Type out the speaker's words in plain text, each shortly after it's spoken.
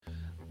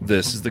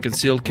This is the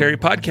Concealed Carry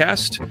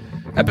Podcast,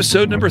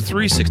 episode number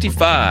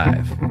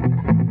 365.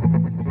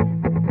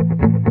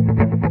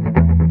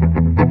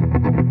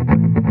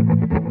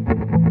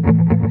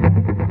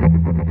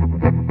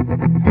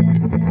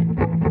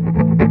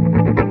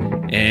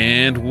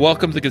 And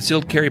welcome to the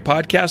Concealed Carry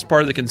Podcast,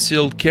 part of the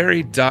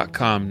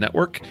ConcealedCarry.com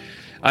network.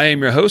 I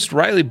am your host,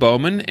 Riley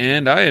Bowman,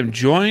 and I am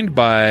joined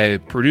by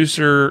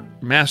producer,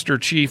 master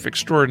chief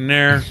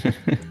extraordinaire,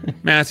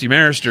 Matthew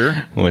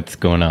Marister. What's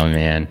going on,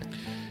 man?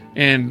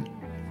 And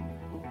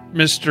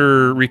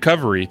Mr.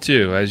 Recovery,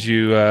 too, as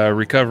you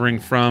recovering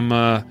from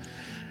a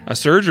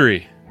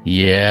surgery.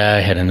 Yeah,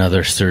 I had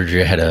another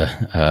surgery. I had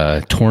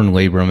a torn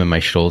labrum in my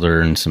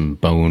shoulder and some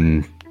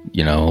bone,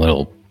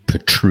 little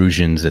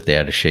protrusions that they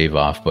had to shave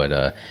off.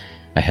 But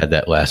I had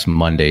that last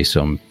Monday,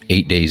 so I'm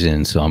 8 days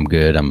in, so I'm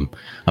good. I'm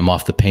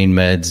off the pain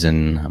meds,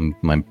 and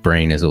my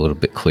brain is a little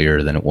bit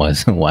clearer than it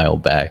was a while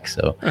back.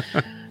 So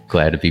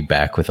glad to be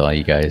back with all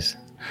you guys.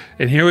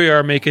 And here we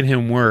are making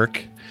him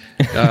work.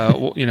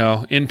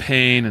 In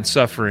pain and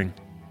suffering.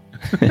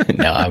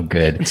 No, I'm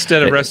good.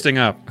 Instead of resting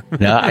up.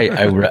 No,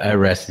 I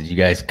rested. You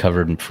guys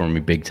covered for me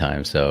big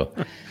time. So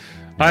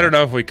I don't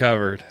know if we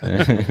covered.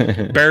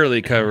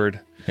 Barely covered.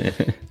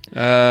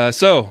 But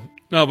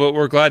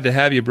we're glad to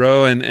have you,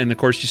 bro. And of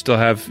course, you still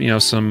have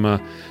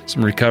some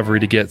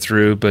recovery to get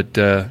through. But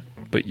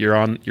you're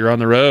on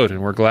the road,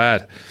 and we're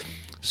glad.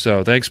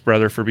 So thanks,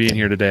 brother, for being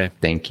here today.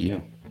 Thank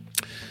you.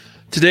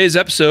 Today's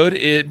episode,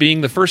 it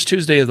being the first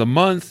Tuesday of the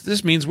month,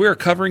 this means we're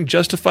covering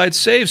justified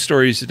save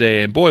stories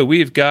today. And boy,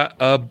 we've got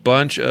a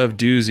bunch of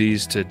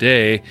doozies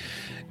today,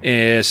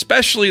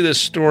 especially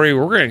this story.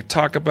 We're going to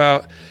talk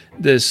about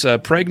this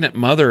pregnant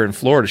mother in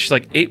Florida. She's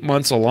like 8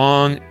 months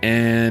along,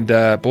 and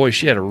boy,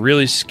 she had a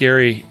really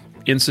scary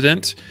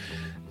incident.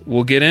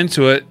 We'll get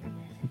into it,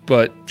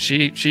 but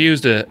she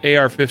used an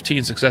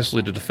AR-15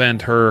 successfully to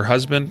defend her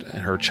husband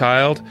and her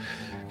child,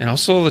 and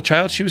also the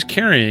child she was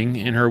carrying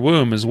in her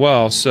womb as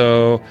well.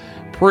 So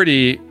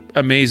pretty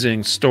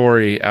amazing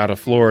story out of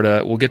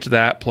Florida. We'll get to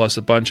that, plus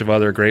a bunch of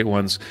other great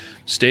ones.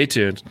 Stay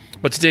tuned.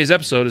 But today's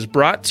episode is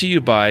brought to you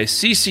by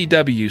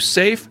CCW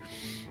Safe.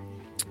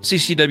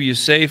 CCW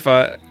Safe,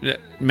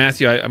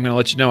 Matthew, I'm going to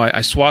let you know,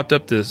 I swapped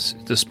up the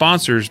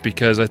sponsors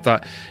because I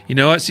thought, you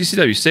know what,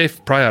 CCW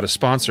Safe probably ought to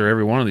sponsor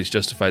every one of these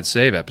Justified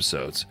Save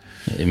episodes.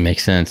 It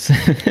makes sense.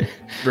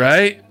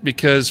 Right?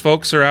 Because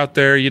folks are out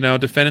there,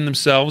 defending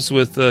themselves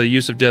with the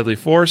use of deadly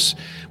force.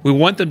 We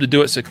want them to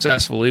do it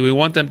successfully. We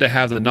want them to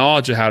have the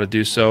knowledge of how to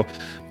do so,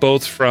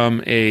 both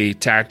from a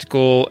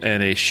tactical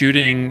and a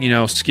shooting,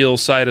 skill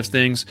side of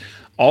things,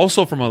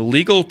 also from a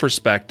legal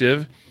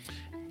perspective.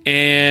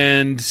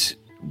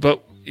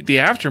 But the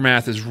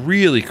aftermath is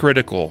really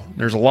critical.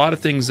 There's a lot of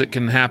things that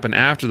can happen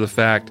after the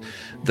fact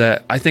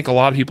that I think a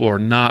lot of people are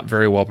not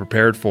very well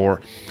prepared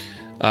for.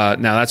 Now,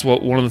 that's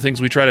one of the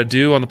things we try to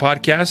do on the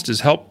podcast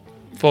is help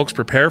folks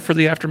prepare for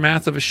the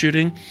aftermath of a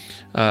shooting,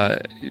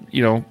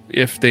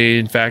 if they,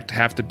 in fact,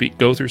 have to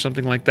go through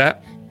something like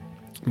that.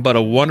 But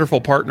a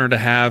wonderful partner to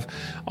have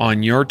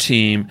on your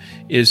team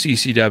is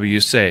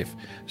CCW Safe.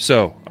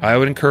 So I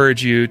would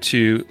encourage you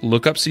to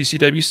look up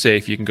CCW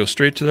Safe. You can go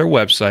straight to their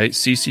website,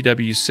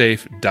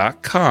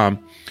 ccwsafe.com.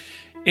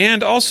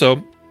 And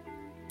also,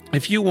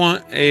 if you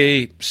want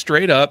a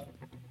straight up,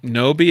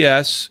 no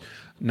BS,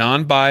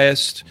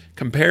 non-biased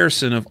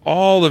comparison of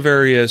all the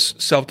various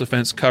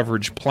self-defense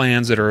coverage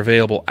plans that are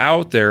available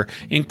out there,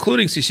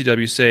 including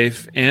CCW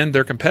Safe and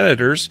their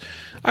competitors,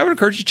 I would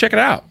encourage you to check it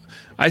out.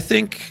 I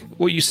think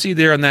what you see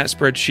there on that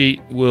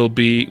spreadsheet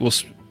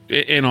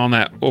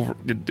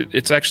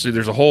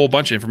there's a whole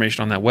bunch of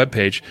information on that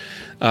webpage,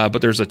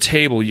 but there's a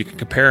table you can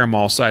compare them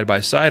all side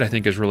by side. I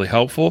think is really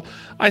helpful.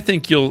 I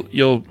think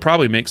you'll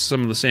probably make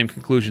some of the same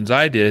conclusions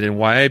I did and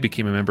why I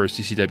became a member of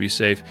CCW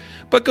Safe.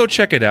 But go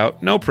check it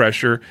out. No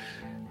pressure.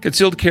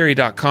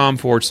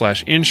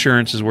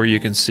 ConcealedCarry.com/insurance is where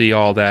you can see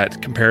all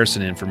that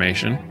comparison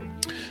information.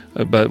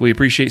 But we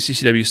appreciate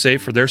CCW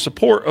Safe for their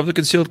support of the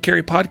Concealed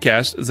Carry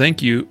Podcast.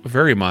 Thank you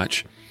very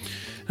much.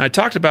 I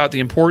talked about the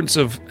importance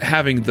of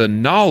having the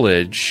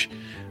knowledge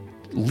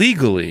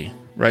legally,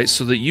 right,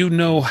 so that you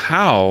know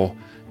how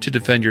to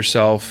defend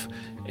yourself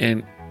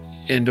and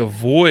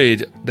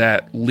avoid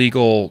that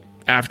legal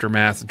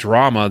aftermath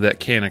drama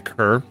that can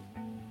occur.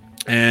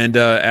 And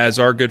as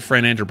our good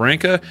friend Andrew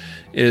Branca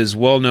is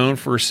well known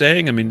for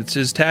saying, it's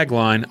his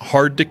tagline,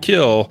 hard to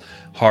kill,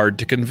 hard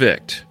to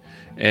convict.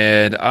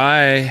 And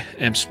I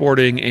am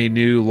sporting a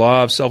new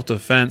Law of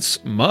Self-Defense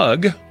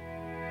mug.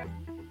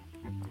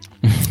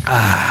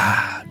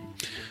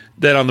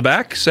 That on the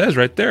back says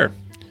right there,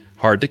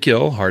 hard to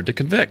kill, hard to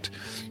convict.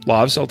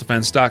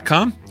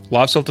 Lawofselfdefense.com.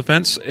 Law of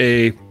Self-Defense,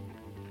 he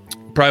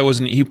probably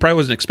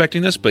wasn't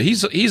expecting this, but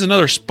he's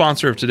another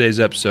sponsor of today's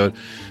episode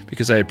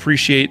because I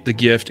appreciate the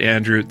gift,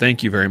 Andrew.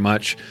 Thank you very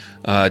much.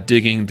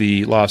 Digging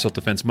the Law of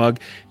Self-Defense mug.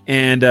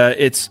 And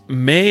it's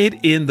made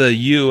in the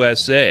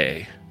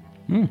USA.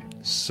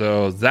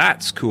 So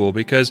that's cool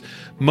because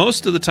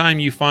most of the time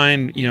you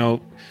find,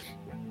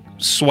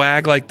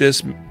 swag like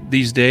this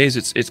these days,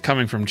 it's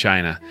coming from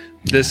China.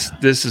 This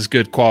is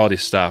good quality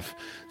stuff.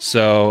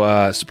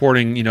 So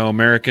supporting,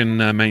 American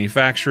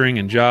manufacturing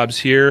and jobs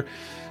here.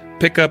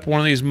 Pick up one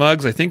of these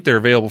mugs. I think they're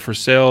available for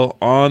sale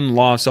on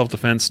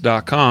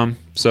lawselfdefense.com.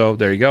 So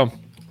there you go.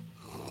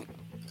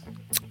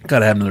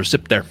 Gotta have another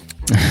sip there.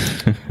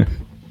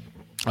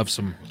 Of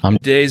some.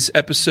 Today's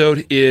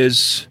episode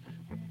is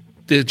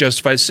the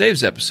Justified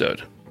Saves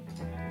episode.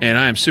 And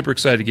I am super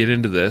excited to get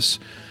into this.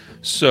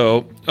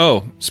 So,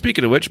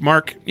 speaking of which,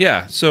 Mark,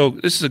 so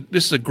this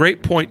is a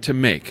great point to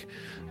make.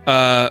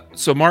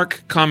 So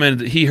Mark commented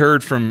that he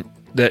heard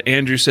that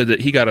Andrew said that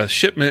he got a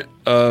shipment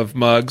of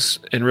mugs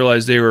and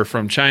realized they were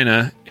from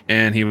China,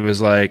 and he was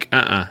like,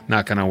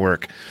 not gonna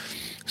work.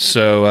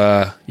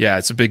 So,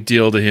 it's a big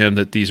deal to him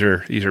that these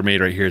are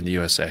made right here in the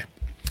USA.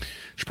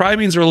 Which probably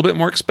means they're a little bit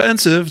more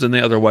expensive than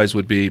they otherwise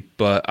would be,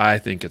 but I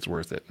think it's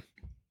worth it.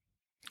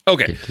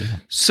 Okay,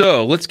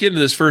 so let's get into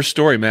this first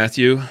story,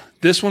 Matthew.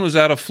 This one was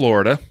out of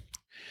Florida,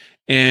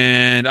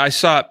 and I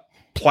saw it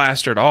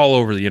plastered all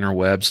over the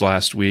interwebs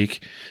last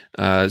week.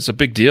 It's a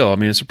big deal. I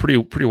mean, it's a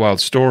pretty wild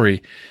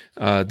story.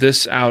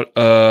 This out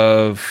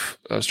of,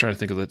 I was trying to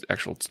think of the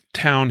actual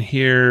town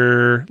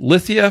here,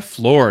 Lithia,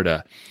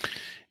 Florida.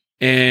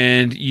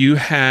 And you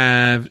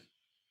have,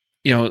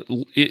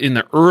 in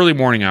the early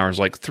morning hours,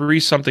 like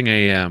 3-something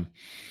a.m.,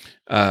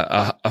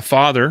 a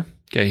father,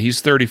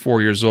 he's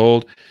 34 years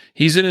old.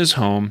 He's in his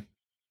home.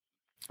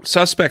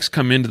 Suspects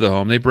come into the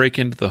home. They break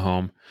into the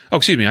home. Oh,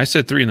 excuse me. I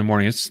said 3 in the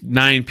morning. It's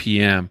 9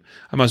 p.m.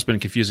 I must have been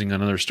confusing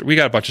another story. We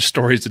got a bunch of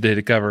stories today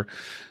to cover.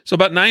 So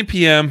about 9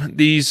 p.m.,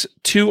 these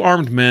 2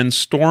 armed men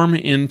storm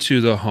into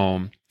the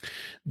home.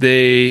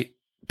 They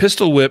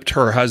pistol whipped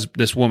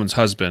this woman's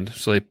husband.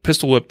 So they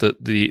pistol whipped the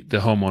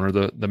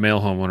homeowner, the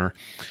male homeowner.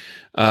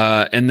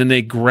 And then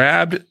they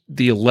grabbed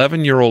the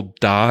 11-year-old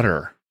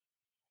daughter.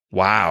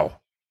 Wow.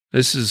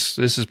 This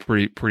is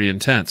pretty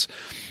intense.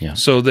 Yeah.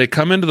 So they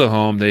come into the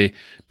home, they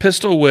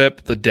pistol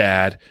whip the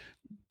dad,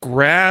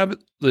 grab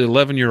the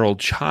 11-year-old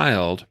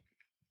child,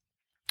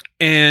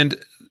 and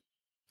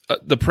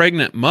the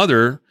pregnant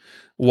mother,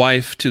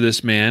 wife to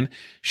this man,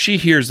 she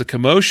hears the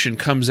commotion,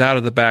 comes out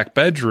of the back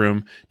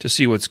bedroom to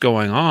see what's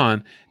going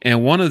on,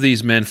 and one of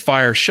these men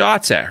fires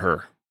shots at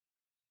her.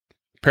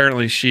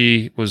 Apparently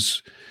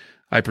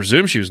I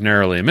presume she was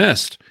narrowly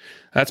missed.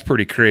 That's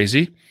pretty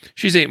crazy.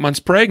 She's 8 months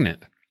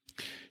pregnant.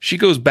 She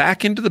goes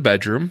back into the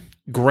bedroom,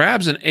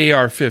 grabs an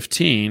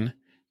AR-15,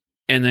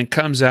 and then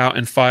comes out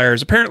and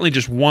fires apparently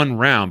just 1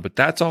 round, but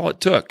that's all it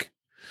took.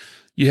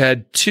 You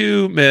had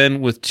 2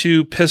 men with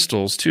 2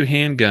 pistols, 2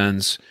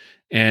 handguns,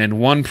 and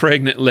 1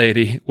 pregnant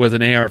lady with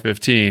an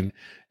AR-15.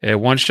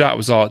 And 1 shot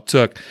was all it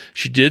took.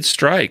 She did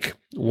strike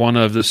one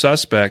of the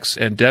suspects,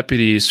 and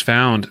deputies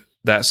found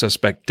that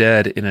suspect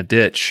dead in a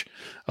ditch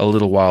a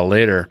little while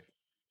later.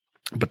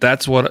 But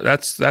that's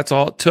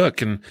all it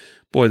took. And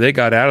boy, they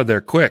got out of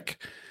there quick.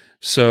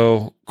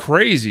 So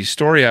crazy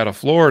story out of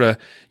Florida.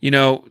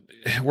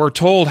 We're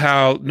told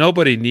how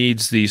nobody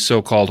needs these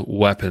so-called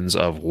weapons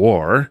of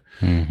war,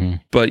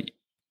 but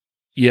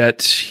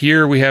yet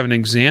here we have an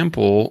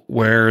example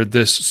where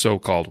this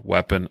so-called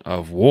weapon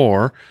of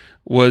war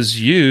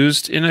was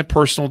used in a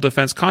personal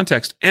defense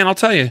context. And I'll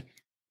tell you,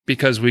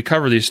 because we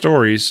cover these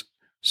stories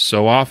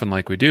so often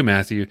like we do,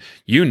 Matthew,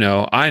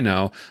 I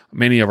know,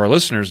 many of our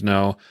listeners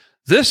know,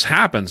 this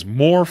happens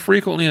more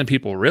frequently than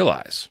people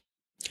realize.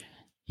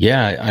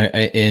 Yeah,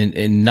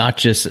 and not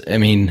just. I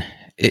mean,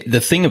 the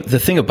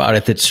thing about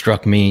it that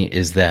struck me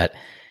is that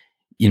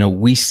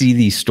we see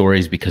these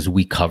stories because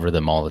we cover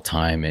them all the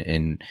time,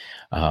 and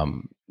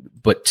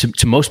but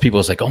to most people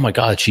it's like, oh my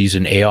God, she's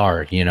an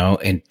AR,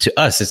 and to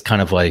us it's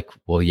kind of like,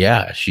 well,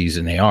 yeah, she's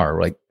an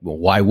AR. Like, well,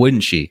 why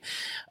wouldn't she?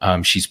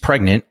 She's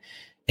pregnant,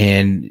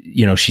 and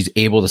she's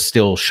able to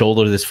still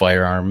shoulder this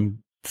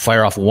firearm,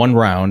 fire off 1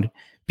 round,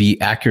 be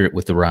accurate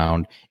with the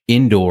round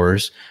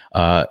indoors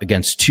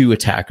against 2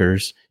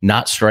 attackers,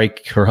 not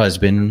strike her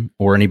husband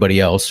or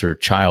anybody else or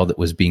child that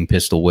was being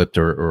pistol whipped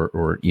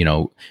or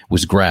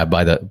was grabbed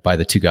by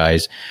the 2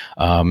 guys.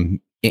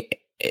 And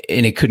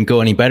it couldn't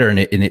go any better. And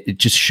it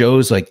just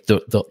shows like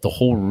the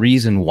whole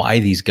reason why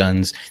these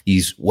guns,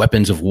 these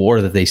weapons of war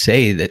that they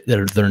say that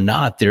they're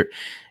not,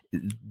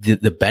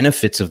 the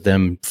benefits of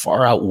them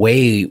far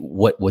outweigh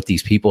what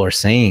these people are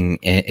saying.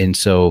 And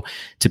so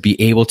to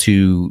be able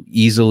to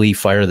easily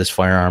fire this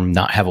firearm,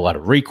 not have a lot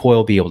of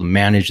recoil, be able to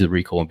manage the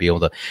recoil and be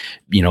able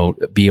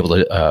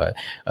to,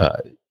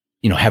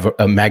 have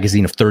a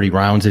magazine of 30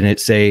 rounds in it,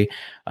 say,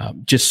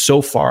 just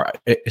so far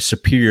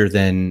superior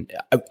than,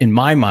 in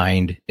my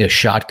mind, a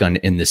shotgun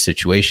in this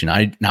situation.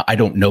 I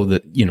don't know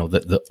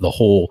the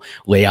whole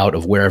layout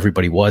of where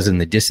everybody was and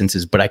the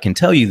distances, but I can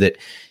tell you that,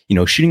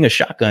 shooting a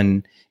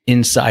shotgun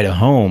inside a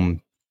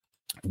home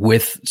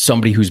with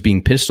somebody who's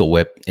being pistol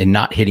whipped and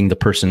not hitting the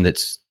person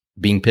that's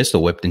being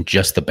pistol whipped and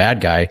just the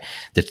bad guy,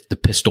 that's the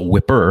pistol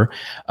whipper,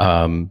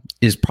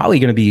 is probably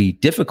going to be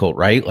difficult,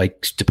 right?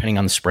 Like depending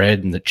on the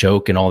spread and the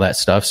choke and all that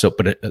stuff. So,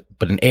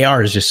 but an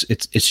AR is just,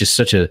 it's just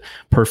such a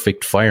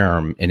perfect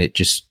firearm, and it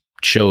just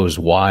shows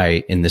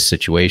why in this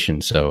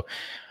situation. So,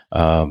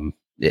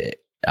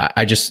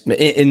 I just,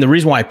 and the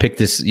reason why I picked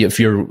this, if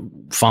you're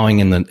following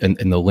in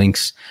the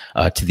links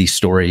to these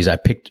stories, I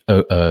picked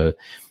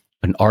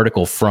an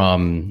article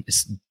from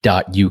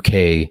 .uk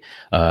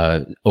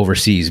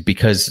overseas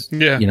because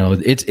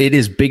it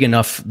is big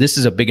enough. This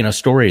is a big enough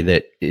story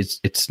that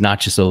it's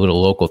not just a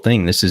little local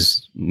thing. This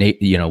is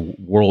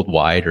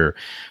worldwide or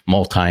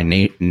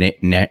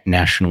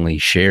nationally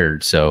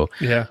shared. So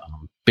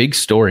big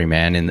story,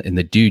 man. And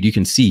the dude, you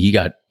can see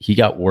he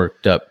got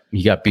worked up.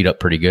 He got beat up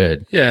pretty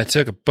good. Yeah, it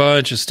took a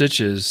bunch of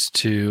stitches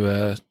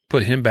to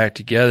put him back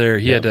together.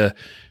 He had a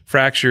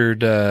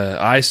fractured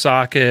eye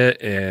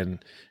socket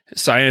and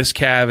sinus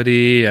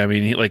cavity. I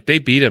mean, they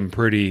beat him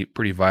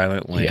pretty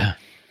violently. Yeah.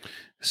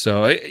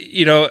 So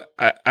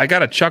I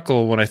got a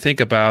chuckle when I think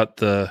about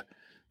the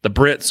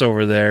Brits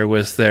over there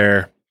with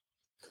their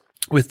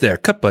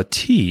cup of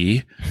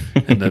tea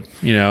and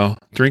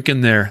drinking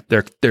their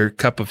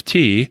cup of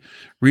tea,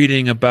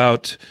 reading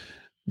about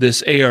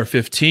this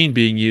AR-15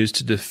 being used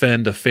to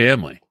defend a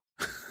family.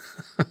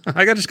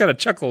 I just got to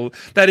chuckle.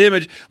 That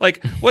image,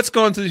 what's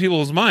going through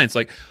people's minds?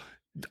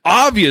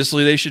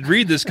 Obviously they should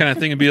read this kind of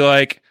thing and be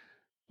like,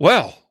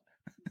 well,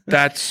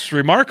 that's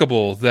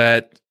remarkable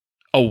that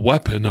a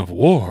weapon of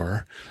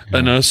war,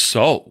 an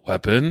assault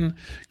weapon,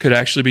 could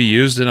actually be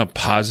used in a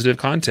positive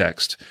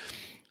context.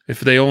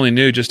 If they only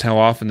knew just how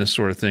often this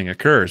sort of thing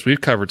occurs.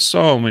 We've covered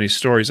so many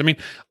stories. I mean,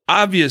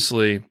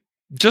 obviously,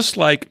 just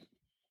like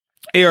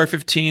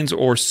AR-15s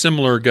or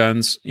similar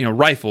guns,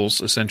 rifles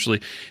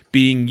essentially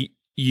being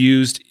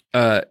used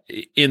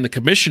in the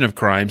commission of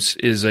crimes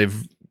is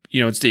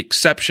it's the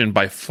exception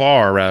by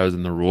far rather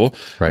than the rule.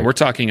 Right. We're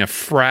talking a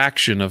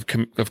fraction of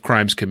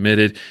crimes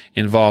committed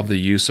involve the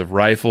use of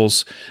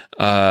rifles,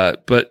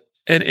 but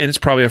it's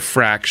probably a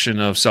fraction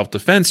of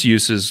self-defense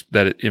uses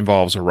that it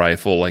involves a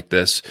rifle like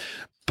this.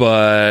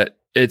 But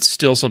it's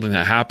still something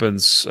that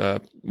happens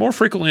more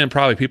frequently than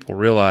probably people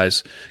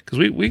realize, because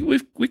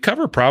we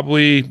cover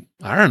probably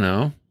I don't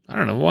know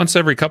once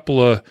every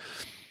couple of.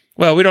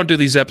 Well, we don't do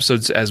these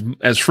episodes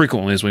as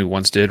frequently as we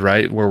once did,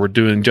 right? Where we're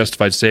doing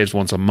Justified Saves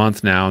once a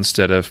month now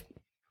instead of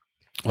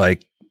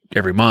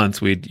every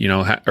month. We'd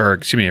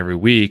every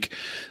week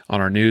on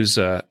our news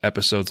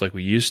episodes like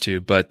we used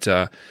to. But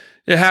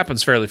it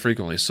happens fairly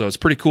frequently, so it's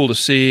pretty cool to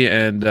see.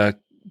 And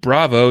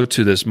bravo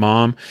to this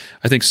mom.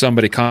 I think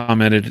somebody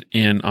commented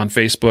on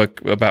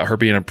Facebook about her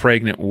being a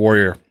pregnant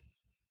warrior.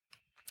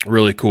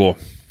 Really cool.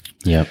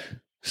 Yep.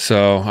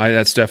 So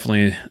that's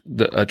definitely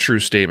a true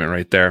statement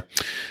right there.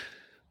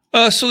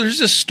 So there's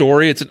this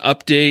story. It's an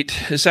update.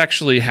 This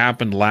actually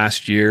happened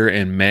last year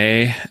in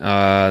May.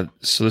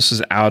 So this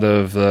is out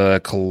of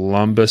the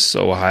Columbus,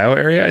 Ohio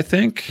area, I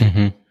think.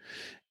 Mm-hmm.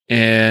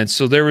 And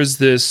so there was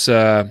this.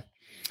 So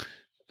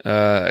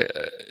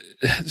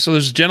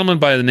there's a gentleman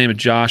by the name of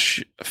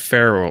Josh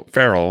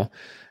Farrell,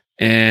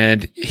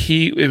 and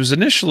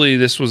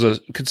this was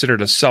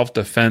considered a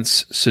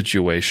self-defense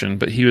situation,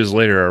 but he was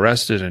later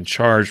arrested and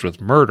charged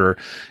with murder,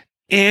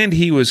 and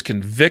he was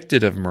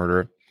convicted of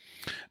murder.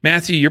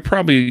 Matthew,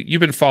 you've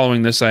been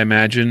following this, I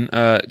imagine.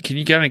 Can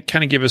you kind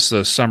of give us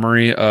a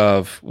summary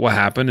of what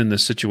happened in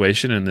this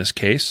situation, in this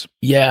case?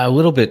 Yeah, a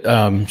little bit.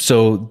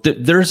 So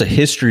there's a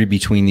history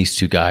between these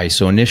two guys.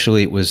 So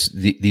initially it was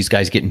these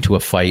guys get into a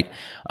fight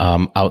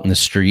out in the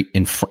street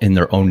in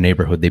their own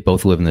neighborhood. They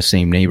both live in the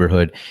same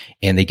neighborhood,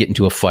 and they get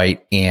into a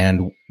fight,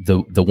 and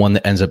the one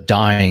that ends up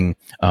dying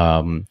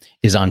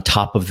is on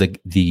top of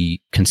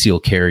the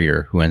concealed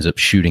carrier who ends up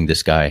shooting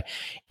this guy.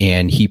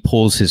 And he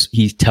tells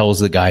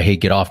the guy, "Hey,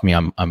 get off me!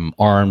 I'm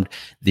armed."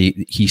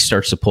 He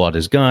starts to pull out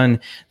his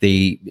gun.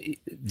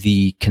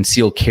 The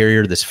concealed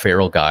carrier, this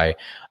Farrell guy,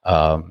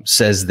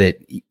 says that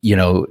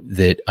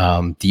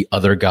the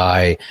other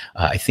guy,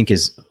 I think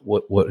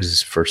what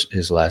was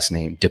his last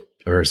name?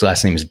 His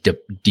last name is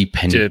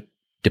DePenty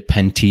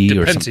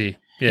or something.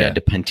 Yeah,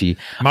 DePenty.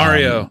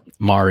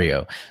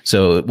 Mario.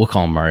 So we'll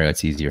call him Mario.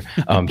 It's easier.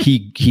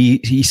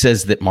 He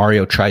says that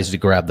Mario tries to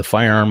grab the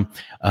firearm,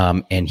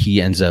 and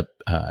he ends up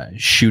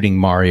shooting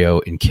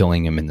Mario and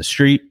killing him in the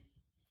street.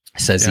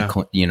 Says he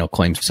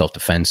claims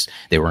self-defense.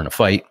 They were in a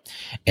fight.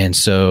 And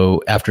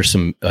so after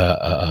some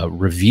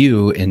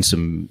review and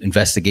some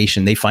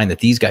investigation, they find that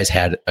these guys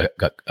had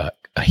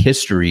a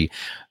history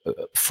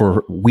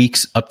for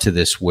weeks up to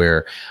this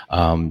where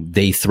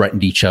they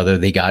threatened each other.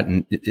 They got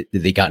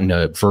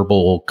into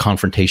verbal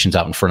confrontations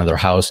out in front of their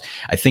house.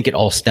 I think it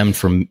all stemmed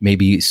from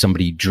maybe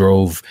somebody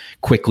drove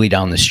quickly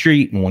down the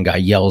street and one guy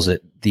yells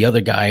at the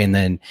other guy, and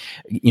then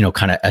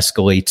kind of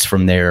escalates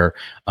from there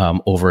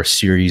over a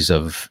series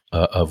of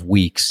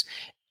weeks,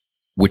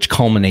 which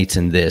culminates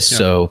in this. Yeah.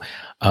 So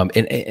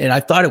and I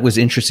thought it was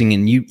interesting,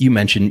 and you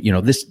mentioned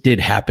this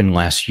did happen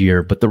last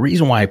year, but the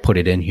reason why I put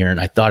it in here, and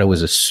I thought it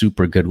was a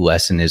super good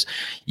lesson, is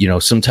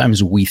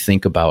sometimes we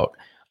think about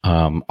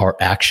our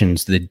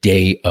actions the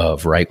day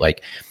of, right?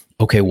 Like,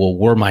 okay, well,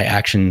 were my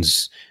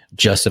actions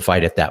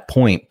justified at that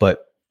point?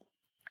 But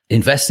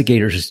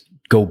investigators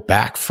go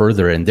back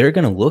further, and they're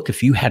going to look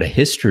if you had a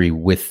history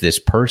with this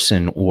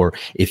person, or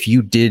if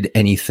you did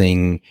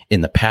anything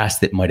in the past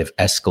that might have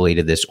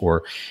escalated this,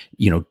 or,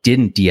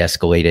 didn't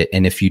de-escalate it.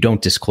 And if you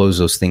don't disclose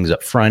those things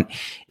up front,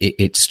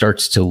 it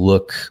starts to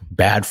look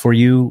bad for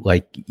you.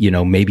 Like,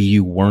 maybe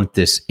you weren't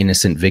this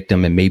innocent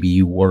victim, and maybe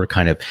you were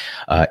kind of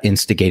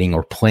instigating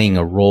or playing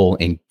a role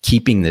in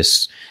keeping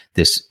this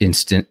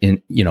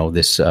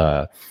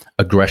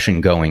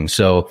aggression going.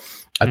 So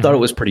I thought it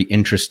was pretty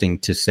interesting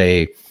to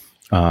say,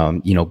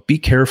 be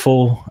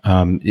careful.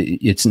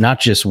 It's not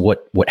just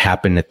what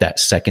happened at that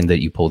second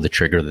that you pulled the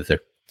trigger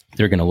that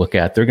they're going to look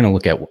at. They're going to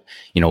look at,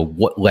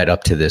 what led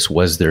up to this.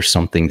 Was there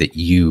something that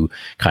you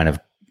kind of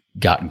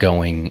got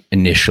going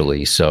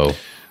initially? So,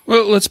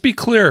 well, let's be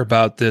clear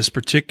about this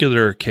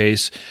particular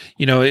case.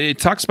 It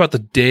talks about the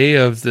day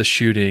of the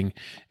shooting.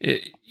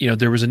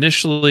 There was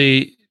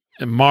initially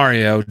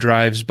Mario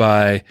drives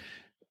by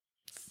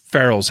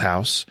Farrell's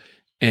house.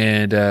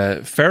 And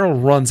Farrell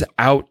runs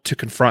out to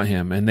confront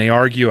him, and they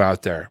argue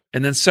out there.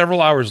 And then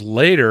several hours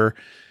later,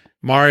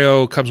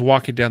 Mario comes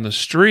walking down the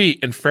street,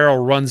 and Farrell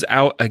runs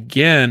out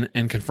again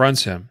and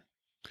confronts him.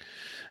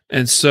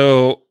 And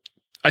so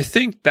I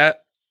think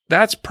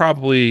that's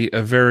probably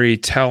a very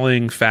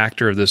telling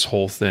factor of this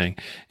whole thing,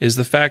 is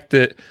the fact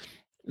that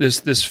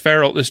this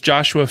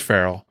Joshua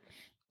Farrell,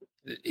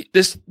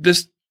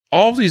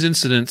 all of these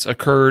incidents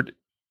occurred.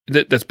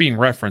 That's being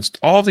referenced.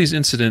 All of these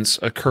incidents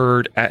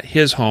occurred at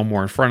his home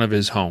or in front of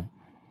his home.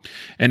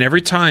 And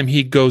every time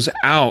he goes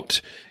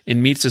out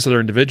and meets this other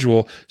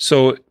individual,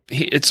 so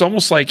it's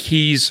almost like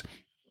he's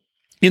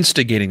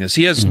instigating this.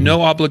 He has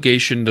no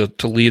obligation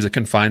to leave the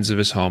confines of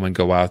his home and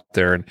go out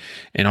there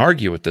and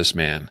argue with this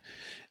man.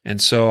 And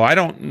so I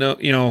don't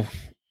know,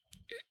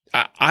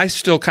 I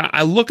still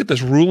I look at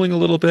this ruling a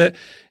little bit,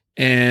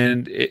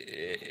 and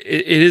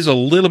it is a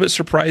little bit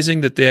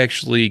surprising that they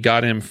actually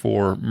got him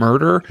for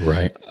murder.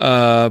 Right.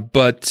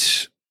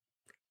 But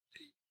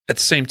at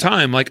the same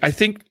time, I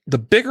think the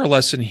bigger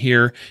lesson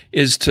here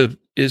is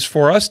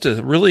for us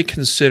to really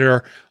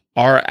consider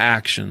our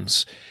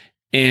actions.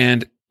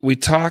 And we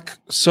talk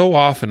so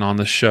often on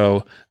the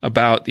show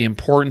about the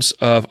importance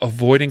of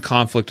avoiding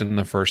conflict in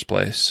the first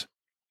place.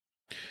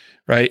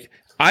 Right?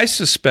 I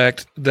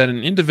suspect that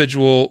an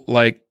individual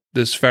like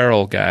this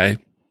Farrell guy,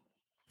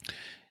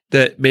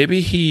 that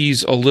maybe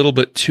he's a little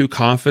bit too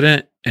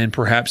confident and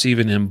perhaps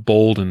even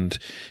emboldened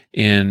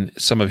in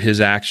some of his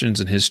actions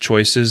and his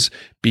choices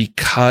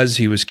because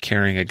he was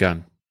carrying a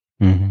gun.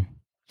 Mm-hmm.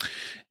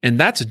 And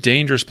that's a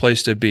dangerous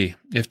place to be.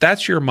 If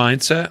that's your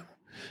mindset,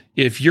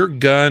 if your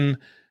gun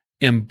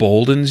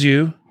emboldens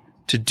you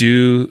to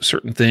do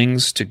certain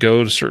things, to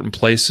go to certain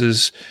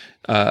places,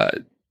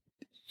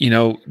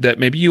 that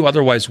maybe you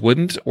otherwise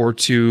wouldn't, or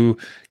to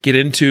get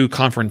into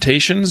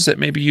confrontations that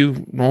maybe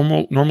you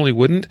normally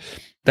wouldn't,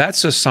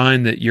 that's a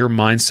sign that your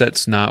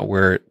mindset's not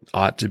where it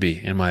ought to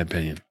be, in my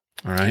opinion.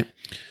 All right.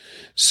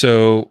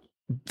 So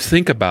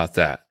think about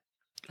that.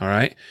 All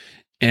right.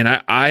 And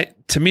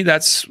to me,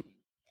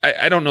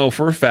 I don't know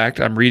for a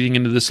fact, I'm reading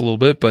into this a little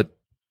bit, but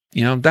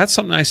that's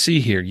something I see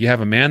here. You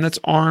have a man that's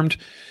armed.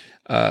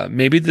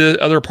 Maybe the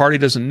other party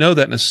doesn't know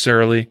that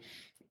necessarily,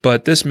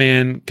 but this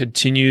man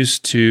continues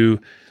to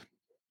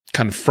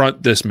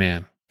confront this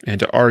man and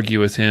to argue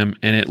with him,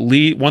 and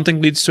one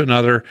thing leads to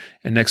another,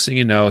 and next thing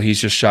you know, he's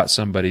just shot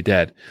somebody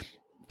dead.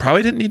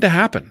 Probably didn't need to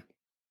happen.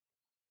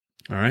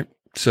 All right,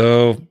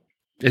 so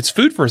it's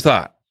food for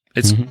thought.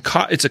 It's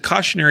it's a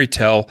cautionary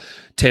tale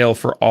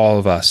for all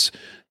of us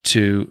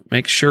to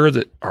make sure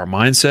that our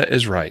mindset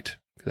is right.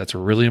 That's a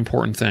really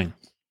important thing.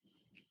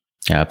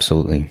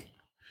 Absolutely.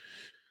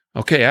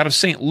 Okay, out of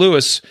St.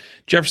 Louis,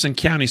 Jefferson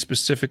County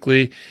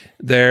specifically,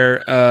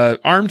 their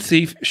armed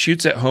thief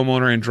shoots at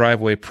homeowner in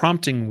driveway,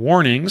 prompting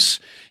warnings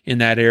in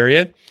that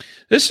area.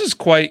 This is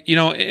quite,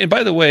 and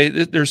by the way,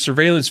 there's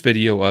surveillance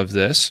video of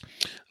this,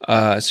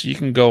 so you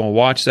can go and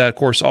watch that. Of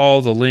course,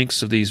 all the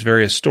links of these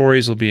various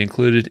stories will be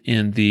included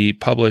in the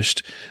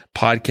published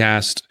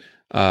podcast,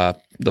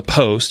 the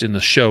post in the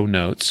show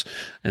notes.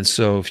 And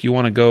so if you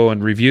want to go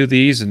and review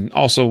these and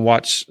also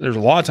watch, there's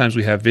a lot of times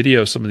we have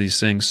video of some of these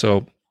things,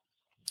 so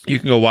you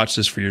can go watch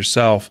this for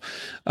yourself.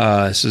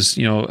 This is,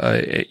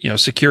 a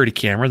security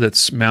camera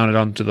that's mounted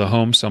onto the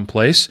home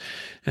someplace.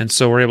 And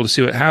so we're able to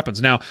see what happens.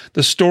 Now,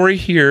 the story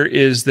here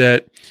is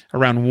that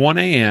around 1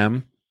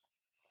 a.m.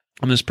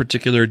 on this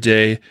particular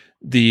day,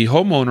 the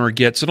homeowner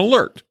gets an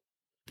alert.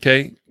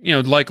 Okay.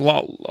 Like a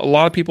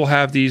lot of people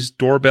have these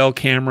doorbell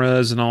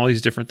cameras and all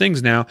these different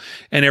things now.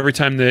 And every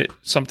time that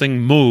something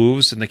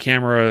moves and the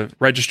camera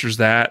registers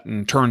that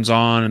and turns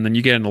on, and then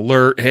you get an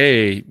alert,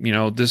 hey,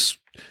 this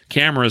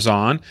camera's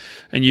on,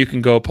 and you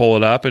can go pull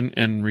it up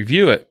and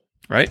review it,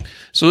 right?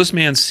 So this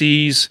man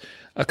sees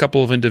a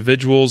couple of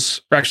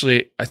individuals, or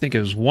actually, I think it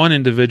was one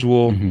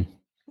individual,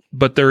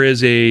 but there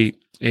is a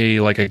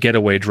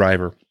getaway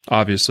driver,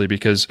 obviously,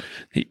 because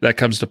that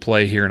comes to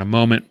play here in a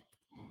moment.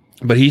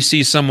 But he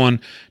sees someone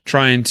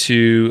trying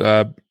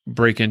to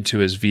break into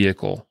his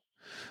vehicle.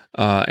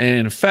 And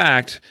in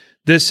fact,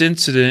 This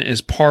incident is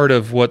part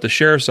of what the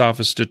sheriff's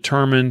office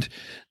determined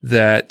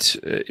that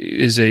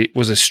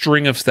was a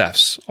string of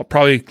thefts,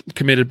 probably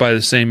committed by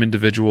the same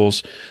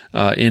individuals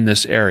in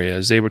this area,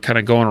 as they were kind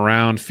of going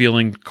around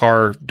feeling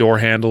car door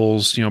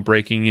handles,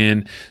 breaking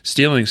in,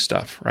 stealing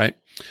stuff, right?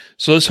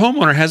 So this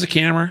homeowner has a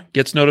camera,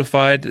 gets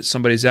notified that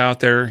somebody's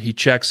out there. He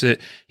checks it.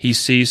 He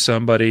sees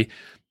somebody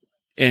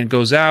and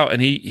goes out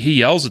and he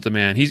yells at the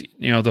man. The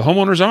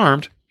homeowner's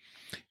armed.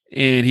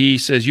 And he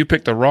says, "You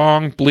picked the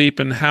wrong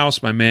bleeping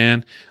house, my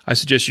man. I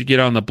suggest you get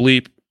on the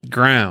bleep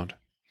ground."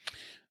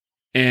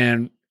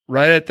 And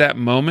right at that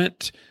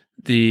moment,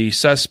 the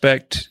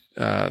suspect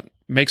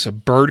makes a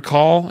bird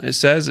call. It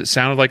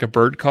sounded like a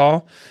bird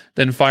call,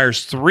 then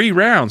fires 3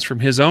 rounds from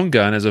his own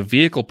gun as a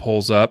vehicle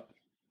pulls up.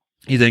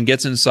 He then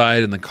gets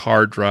inside and the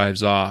car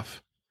drives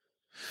off.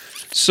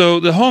 So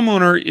the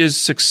homeowner is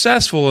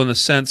successful in the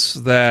sense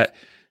that,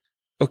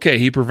 okay,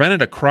 he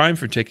prevented a crime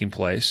from taking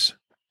place.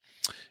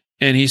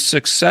 And he's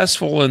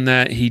successful in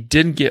that he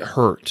didn't get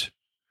hurt.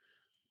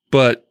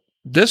 But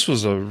this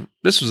was what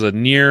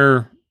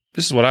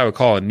I would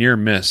call a near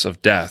miss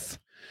of death,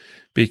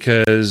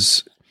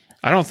 because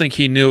I don't think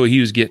he knew what he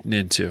was getting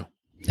into.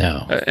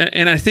 No.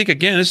 And I think,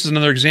 again, this is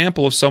another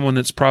example of someone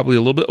that's probably a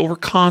little bit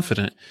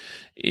overconfident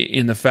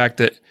in the fact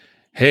that,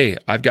 hey,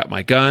 I've got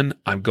my gun.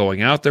 I'm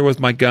going out there with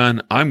my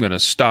gun. I'm going to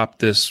stop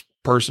this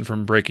person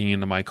from breaking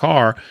into my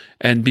car.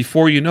 And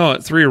before you know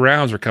it, 3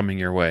 rounds are coming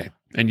your way.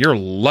 And you're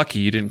lucky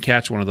you didn't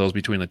catch one of those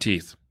between the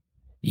teeth.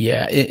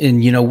 Yeah,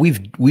 and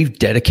we've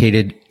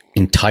dedicated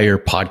entire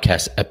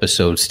podcast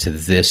episodes to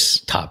this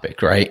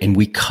topic, right? And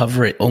we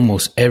cover it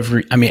almost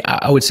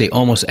I would say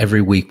almost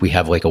every week we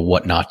have like a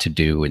what not to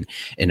do, and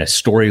in a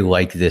story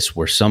like this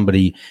where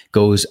somebody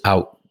goes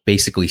out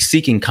basically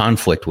seeking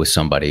conflict with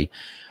somebody,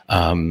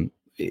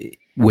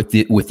 with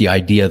the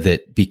idea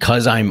that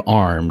because I'm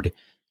armed,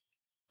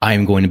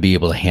 I'm going to be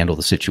able to handle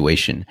the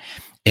situation.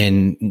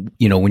 And,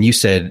 when you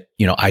said,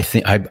 I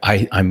think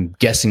I'm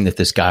guessing that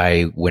this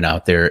guy went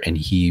out there and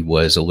he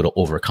was a little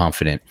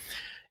overconfident.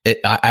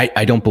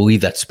 I don't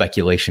believe that's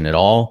speculation at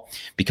all,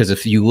 because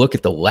if you look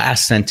at the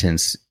last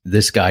sentence,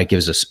 this guy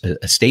gives us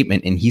a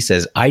statement and he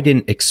says, "I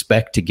didn't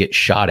expect to get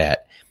shot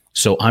at,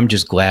 so I'm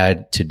just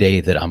glad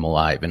today that I'm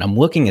alive." And I'm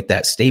looking at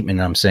that statement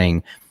and I'm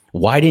saying,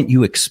 why didn't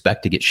you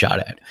expect to get shot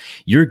at?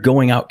 You're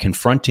going out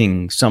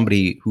confronting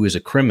somebody who is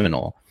a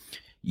criminal.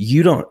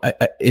 You don't,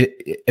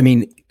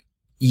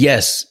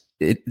 yes,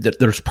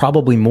 there's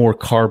probably more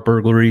car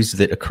burglaries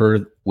that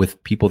occur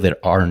with people that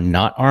are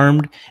not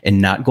armed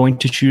and not going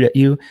to shoot at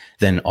you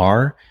than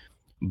are.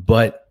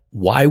 But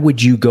why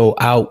would you go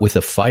out with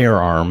a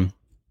firearm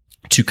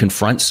to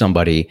confront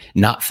somebody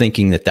not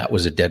thinking that that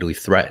was a deadly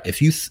threat?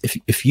 If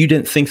you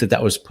didn't think that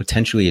that was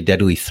potentially a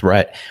deadly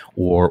threat,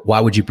 or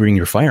why would you bring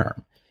your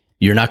firearm?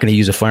 You're not going to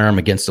use a firearm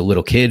against a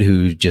little kid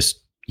who just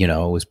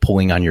was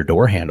pulling on your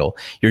door handle.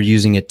 You're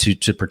using it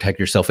to protect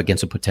yourself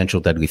against a potential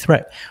deadly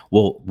threat.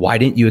 Well, why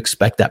didn't you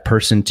expect that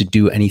person to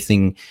do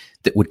anything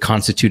that would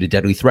constitute a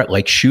deadly threat,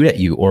 like shoot at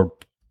you or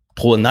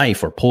pull a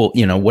knife or pull,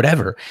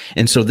 whatever?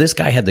 And so this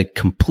guy had the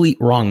complete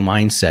wrong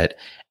mindset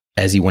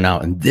as he went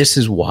out. And this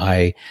is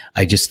why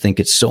I just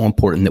think it's so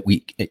important that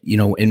we,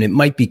 and it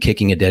might be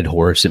kicking a dead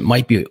horse, it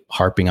might be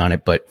harping on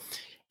it, but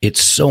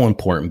it's so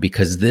important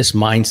because this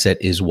mindset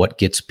is what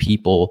gets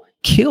people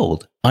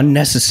killed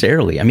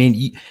unnecessarily. I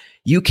mean,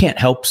 you can't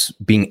help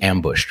being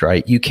ambushed,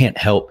 right? You can't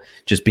help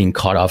just being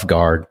caught off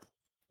guard.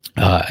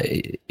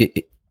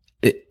 It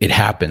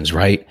happens,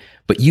 right?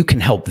 But you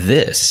can help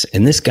this.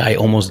 And this guy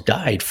almost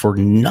died for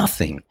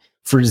nothing,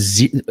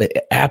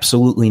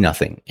 absolutely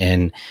nothing.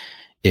 And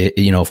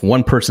if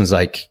one person's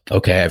like,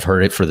 okay, I've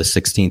heard it for the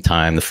 16th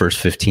time, the first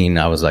 15,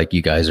 I was like,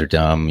 you guys are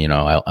dumb.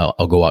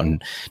 I'll go out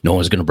and no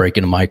one's going to break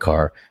into my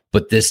car.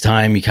 But this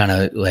time you kind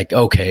of like,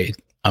 okay,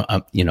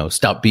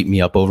 stop beating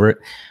me up over it.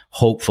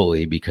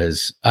 Hopefully,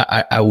 because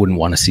I wouldn't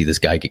want to see this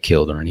guy get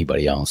killed or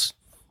anybody else.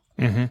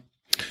 Mm-hmm.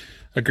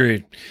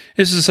 Agreed.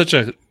 This is such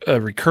a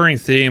recurring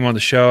theme on the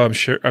show.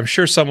 I'm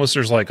sure some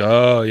listeners are like,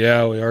 oh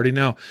yeah, we already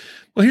know.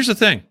 Well, here's the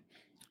thing.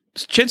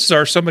 Chances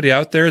are somebody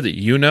out there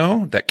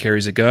that that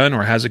carries a gun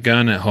or has a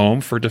gun at home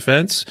for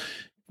defense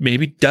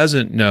maybe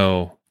doesn't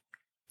know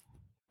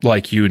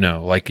like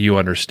you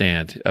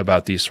understand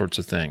about these sorts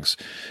of things.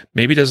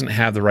 Maybe doesn't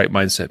have the right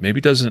mindset.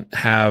 Maybe doesn't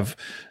have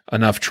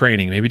enough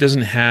training. Maybe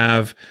doesn't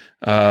have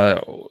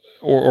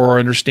or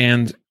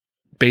understand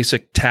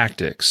basic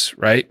tactics,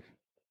 right?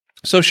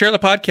 So share the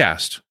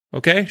podcast,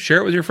 okay? Share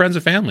it with your friends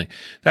and family.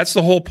 That's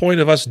the whole point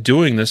of us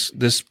doing this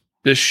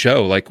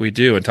show like we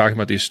do and talking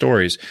about these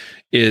stories,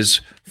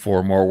 is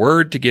for more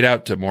word to get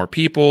out to more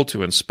people,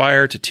 to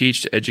inspire, to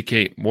teach, to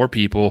educate more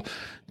people,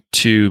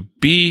 to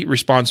be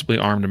responsibly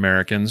armed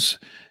Americans,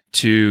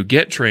 to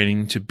get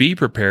training, to be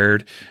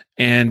prepared,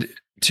 and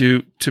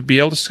to be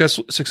able to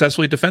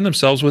successfully defend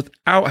themselves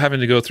without having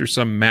to go through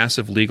some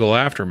massive legal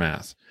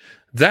aftermath.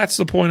 That's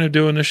the point of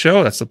doing the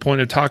show. That's the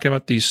point of talking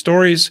about these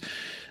stories.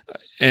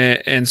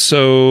 And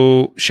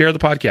so share the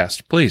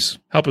podcast. Please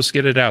help us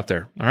get it out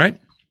there. All right.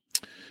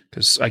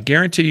 because I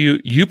guarantee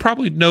you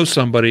probably know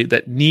somebody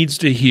that needs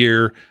to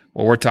hear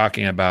what we're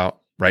talking about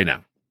right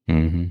now.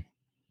 Mm-hmm.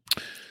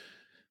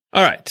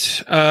 All right.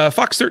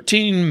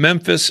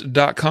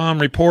 Fox13Memphis.com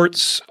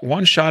reports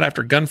one shot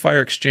after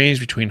gunfire exchange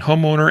between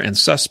homeowner and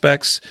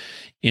suspects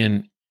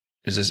in,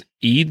 is this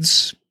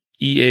Eads,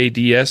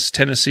 EADS,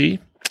 Tennessee.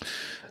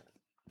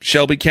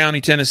 Shelby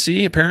County,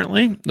 Tennessee,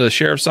 apparently. The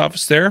sheriff's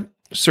office there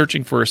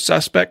searching for a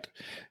suspect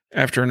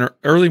after an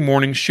early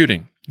morning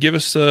shooting. Give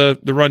us the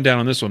rundown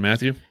on this one,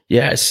 Matthew.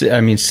 Yeah,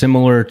 I mean,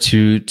 similar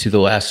to the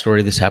last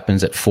story, this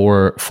happens at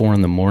 4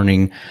 in the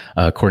morning.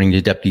 According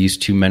to deputies,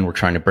 2 men were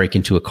trying to break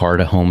into a car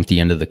at a home at the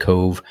end of the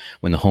cove.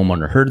 When the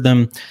homeowner heard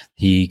them,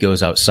 he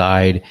goes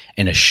outside,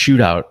 and a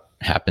shootout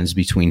happens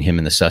between him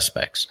and the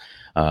suspects.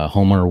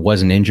 Homeowner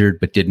wasn't injured,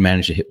 but did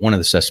manage to hit one of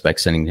the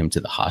suspects, sending him to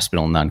the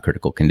hospital in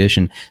non-critical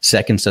condition.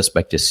 Second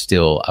suspect is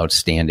still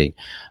outstanding.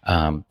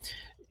 The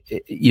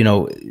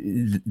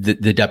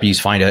deputies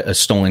find a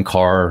stolen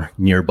car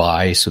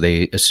nearby, so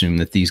they assume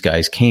that these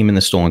guys came in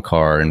the stolen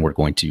car and were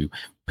going to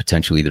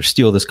potentially either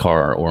steal this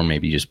car or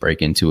maybe just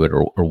break into it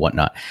or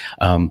whatnot.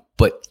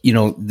 But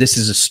this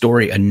is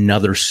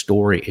another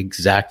story,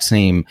 exact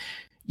same,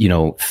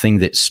 thing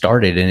that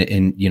started.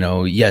 And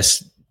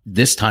yes,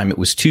 this time it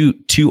was two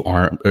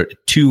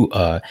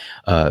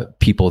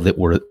people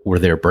that were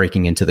there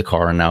breaking into the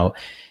car. And now,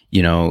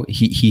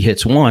 he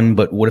hits one,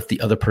 but what if the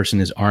other person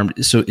is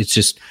armed? So it's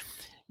just,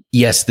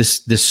 yes,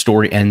 this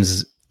story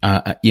ends,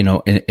 in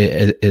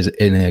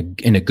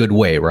a good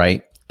way,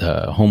 right?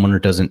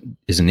 Homeowner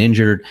isn't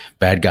injured.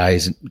 Bad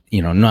guys,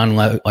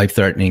 non-life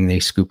threatening. They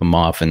scoop him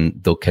off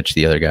and they'll catch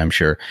the other guy, I'm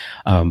sure.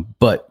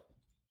 But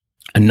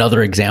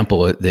another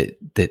example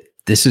that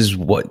this is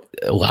what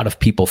a lot of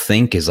people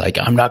think is like,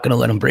 I'm not going to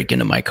let them break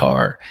into my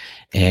car.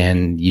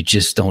 And you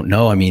just don't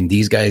know. I mean,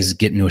 these guys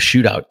get into a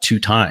shootout 2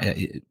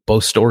 times,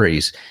 both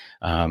stories.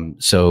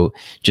 So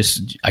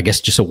just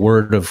a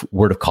word of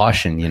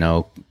caution,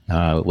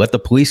 let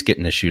the police get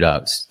in the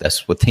shootouts.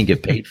 That's what they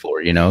get paid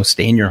for,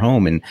 stay in your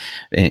home and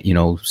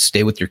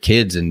stay with your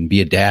kids and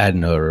be a dad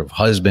or a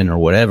husband or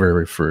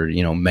whatever for,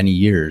 many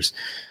years.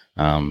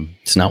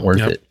 It's not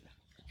worth it.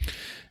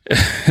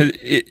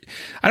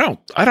 Well,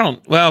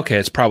 okay,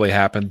 it's probably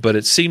happened, but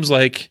it seems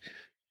like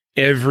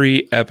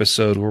every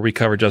episode where we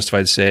cover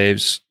Justified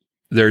Saves,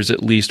 there's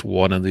at least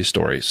one of these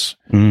stories.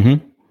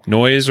 Mm-hmm.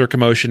 Noise or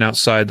commotion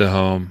outside the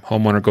home.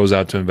 Homeowner goes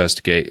out to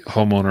investigate.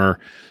 Homeowner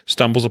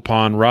stumbles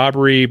upon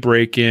robbery,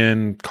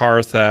 break-in,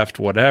 car theft,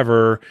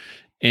 whatever,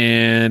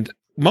 and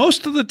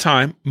most of the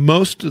time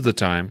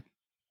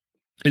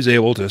is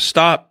able to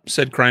stop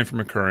said crime from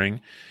occurring.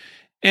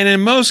 And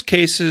in most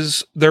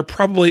cases, they're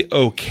probably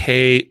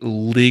okay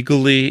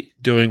legally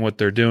doing what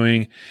they're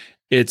doing.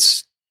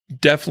 It's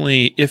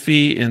definitely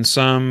iffy in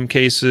some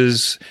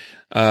cases,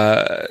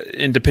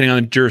 and depending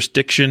on the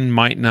jurisdiction,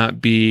 might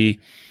not be.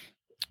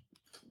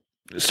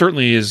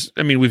 Certainly is.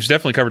 I mean, we've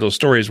definitely covered those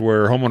stories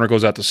where a homeowner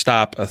goes out to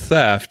stop a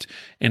theft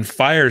and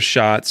fires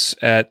shots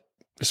at,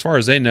 as far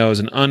as they know,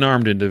 is an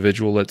unarmed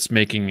individual that's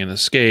making an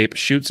escape,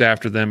 shoots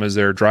after them as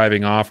they're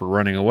driving off or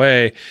running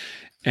away,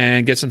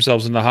 and gets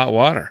themselves into hot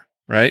water.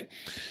 Right.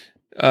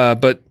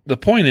 But the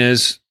point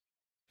is,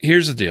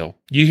 here's the deal.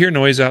 You hear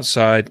noise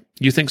outside.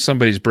 You think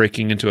somebody's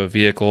breaking into a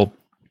vehicle.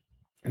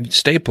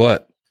 Stay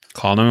put.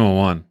 Call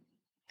 911.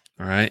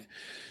 All right.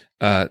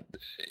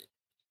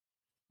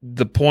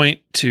 The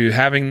point to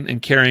having and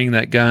carrying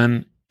that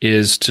gun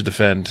is to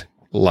defend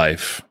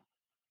life.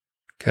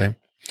 Okay.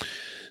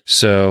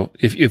 So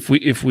if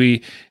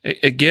we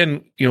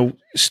again,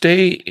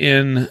 stay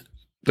in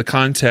the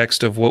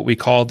context of what we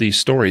call these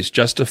stories,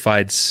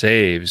 justified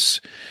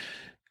saves.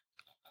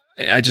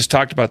 I just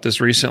talked about this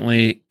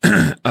recently.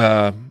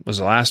 Was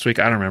it last week?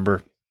 I don't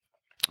remember.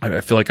 I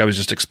feel like I was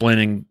just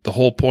explaining the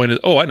whole point of.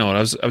 Oh, I know. I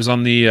was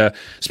on the.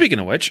 Speaking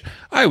of which,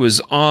 I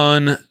was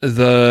on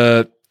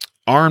the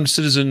Armed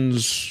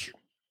Citizens.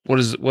 What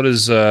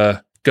is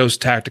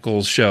Ghost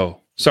Tactical's show?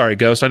 Sorry,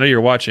 Ghost. I know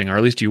you're watching, or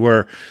at least you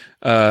were.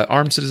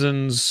 Armed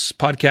Citizens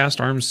podcast.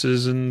 Armed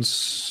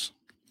Citizens.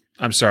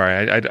 I'm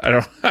sorry. I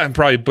don't. I'm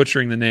probably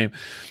butchering the name.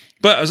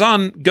 But I was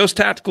on Ghost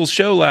Tactical's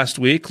show last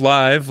week,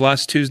 live,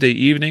 last Tuesday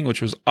evening,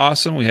 which was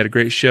awesome. We had a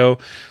great show,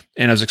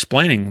 and I was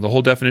explaining the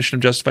whole definition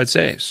of justified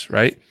saves,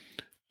 right?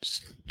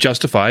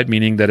 Justified,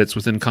 meaning that it's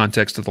within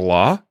context of the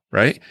law,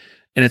 right?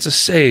 And it's a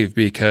save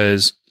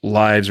because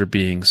lives are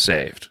being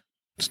saved.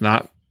 It's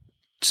not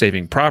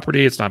saving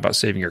property. It's not about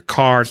saving your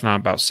car. It's not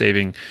about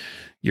saving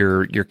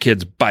your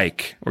kid's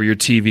bike or your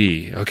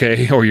TV,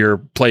 okay, or your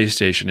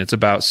PlayStation. It's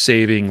about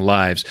saving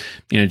lives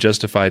in a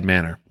justified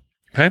manner,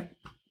 okay?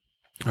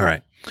 All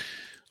right.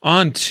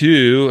 On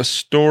to a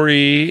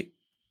story.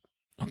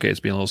 Okay,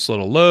 it's being a little slow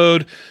to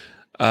load.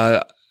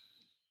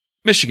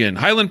 Michigan,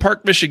 Highland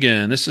Park,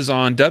 Michigan. This is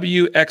on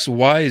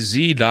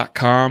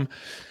WXYZ.com.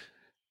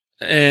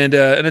 And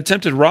an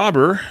attempted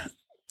robber,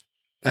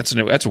 that's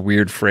a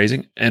weird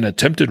phrasing. An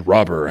attempted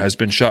robber has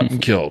been shot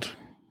and killed.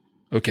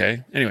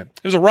 Okay. Anyway,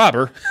 it was a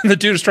robber. The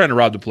dude was trying to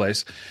rob the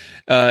place.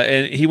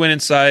 And he went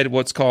inside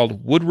what's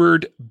called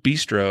Woodward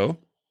Bistro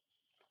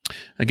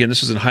Again,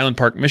 this was in Highland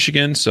Park,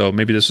 Michigan, so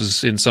maybe this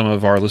was in some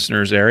of our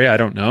listeners' area. I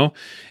don't know.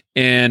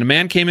 And a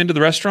man came into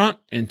the restaurant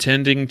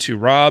intending to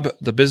rob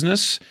the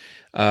business.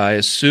 I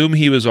assume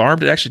he was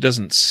armed. It actually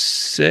doesn't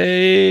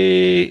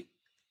say.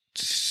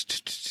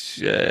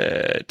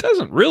 It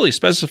doesn't really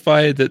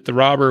specify that the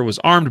robber was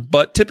armed,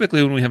 but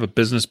typically when we have a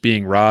business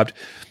being robbed,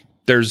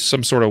 there's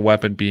some sort of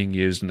weapon being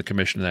used in the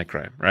commission of that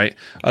crime, right?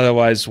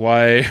 Otherwise,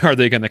 why are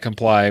they going to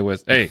comply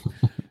with, hey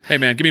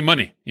man, give me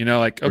money?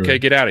 Okay,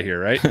 get out of here,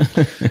 right?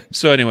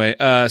 So anyway,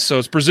 so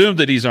it's presumed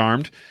that he's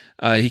armed.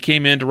 He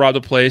came in to rob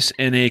the place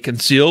in a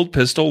concealed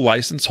pistol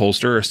license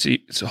holder.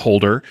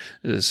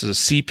 This is a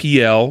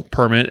CPL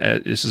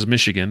permit. This is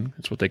Michigan.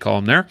 That's what they call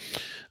them there.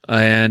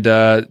 And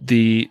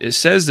it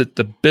says that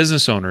the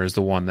business owner is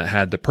the one that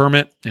had the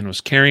permit and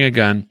was carrying a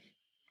gun.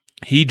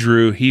 He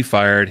drew, he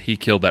fired, he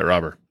killed that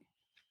robber.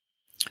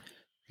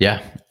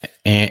 Yeah.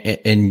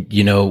 And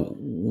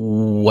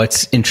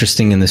what's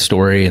interesting in the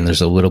story, and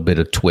there's a little bit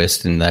of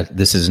twist in that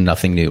this is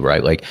nothing new,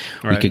 right? Like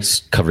we could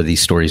cover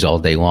these stories all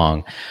day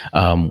long.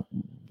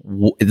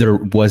 There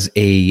was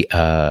a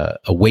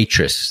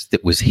waitress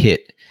that was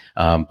hit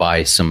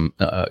by some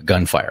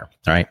gunfire.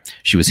 All right.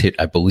 She was hit,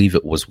 I believe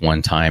it was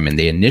one time, and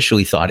they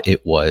initially thought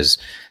it was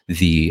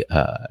the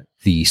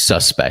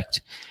suspect.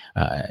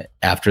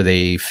 After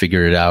they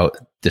figured it out,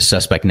 the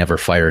suspect never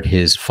fired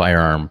his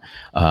firearm.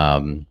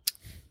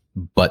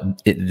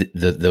 But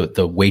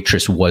the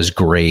waitress was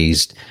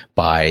grazed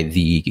by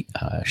the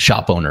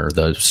shop owner,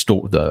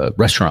 the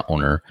restaurant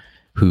owner,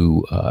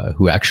 who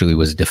actually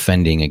was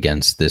defending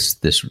against this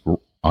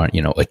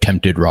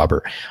attempted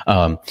robber.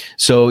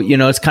 So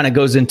it's kind of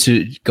goes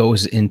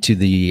into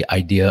the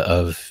idea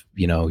of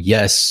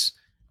yes,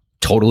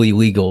 totally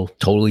legal,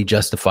 totally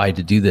justified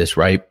to do this,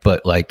 right?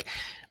 But like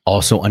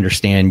also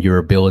understand your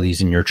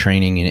abilities and your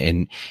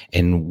training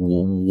and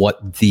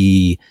what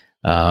the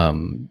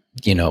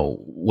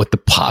what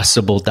the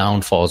possible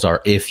downfalls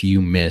are if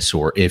you miss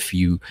or if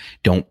you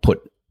don't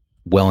put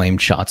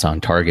well-aimed shots on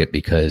target,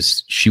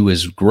 because she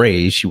was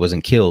grazed, she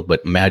wasn't killed,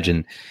 but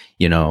imagine,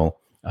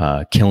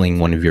 killing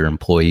one of your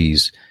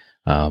employees.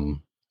 Not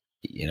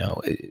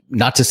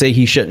to say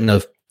he shouldn't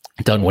have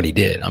done what he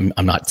did.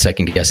 I'm not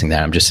second guessing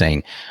that. I'm just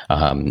saying,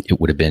 it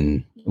would have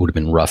been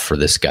rough for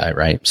this guy.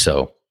 Right.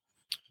 So,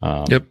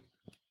 yep.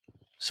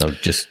 So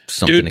just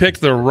something. Dude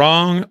picked the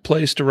wrong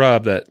place to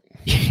rob that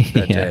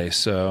day.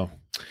 So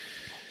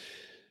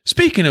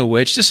speaking of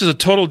which, this is a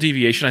total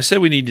deviation. I said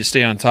we need to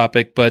stay on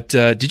topic, but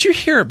did you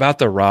hear about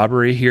the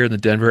robbery here in the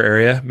Denver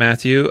area,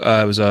 Matthew?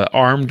 It was an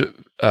armed,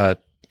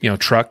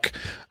 truck.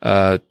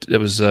 It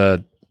was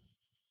it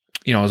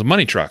was a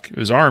money truck. It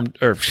was armed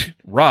or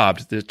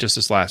robbed just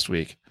this last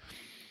week.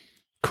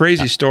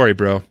 Crazy story,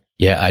 bro.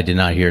 Yeah, I did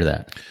not hear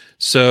that.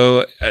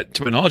 So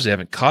to my knowledge, they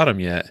haven't caught him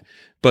yet,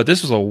 but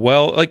this was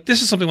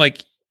this is something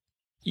like,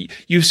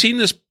 you've seen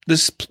this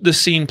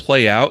scene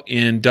play out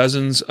in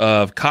dozens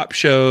of cop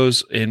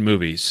shows and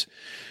movies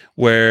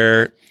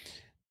where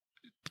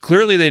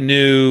clearly they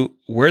knew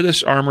where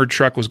this armored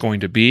truck was going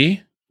to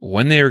be,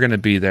 when they were going to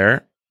be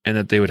there, and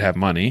that they would have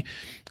money.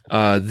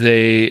 Several,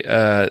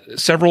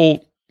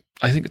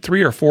 I think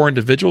 3 or 4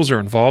 individuals are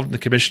involved in the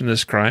commission of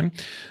this crime.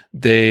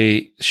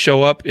 They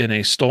show up in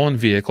a stolen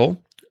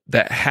vehicle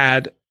that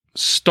had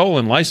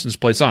stolen license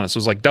plates on it. So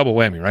it was like double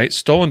whammy, right?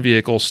 Stolen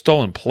vehicle,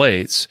 stolen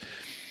plates.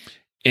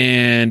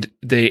 And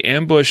they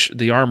ambush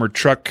the armored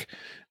truck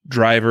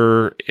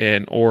driver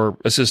or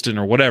assistant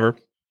or whatever,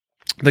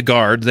 the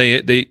guard.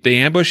 They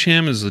ambush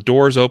him as the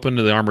doors open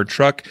to the armored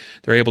truck.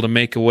 They're able to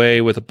make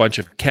away with a bunch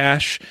of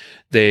cash.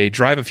 They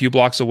drive a few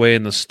blocks away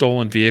in the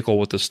stolen vehicle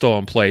with the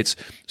stolen plates,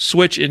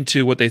 switch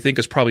into what they think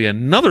is probably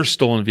another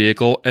stolen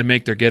vehicle, and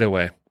make their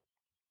getaway.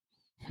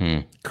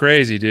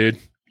 Crazy, dude.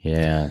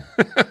 Yeah.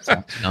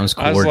 Sounds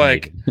I was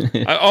like, it's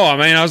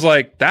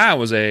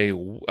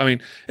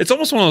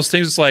almost one of those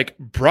things. It's like,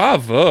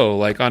 bravo,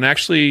 like on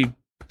actually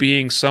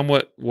being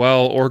somewhat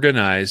well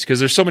organized, because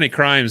there's so many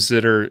crimes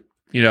that are,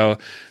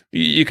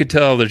 you could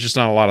tell there's just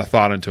not a lot of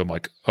thought into them.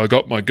 Like, I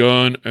got my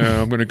gun and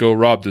I'm going to go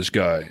rob this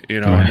guy,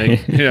 and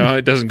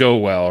it doesn't go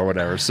well or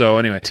whatever. So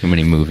anyway, too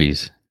many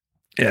movies.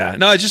 Yeah,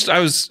 no, I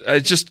was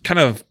just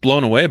kind of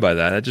blown away by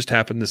that. It just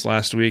happened this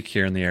last week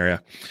here in the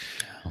area.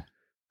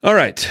 All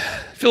right.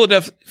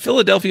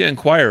 Philadelphia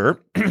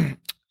Inquirer.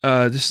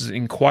 This is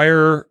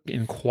Inquirer.com.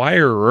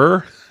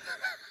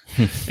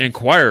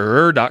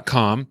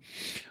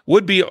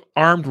 Would-be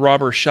armed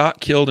robber shot,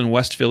 killed in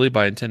West Philly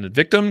by intended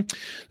victim.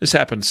 This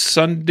happened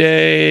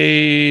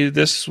Sunday.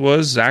 This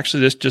was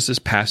actually this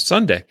past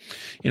Sunday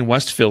in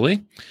West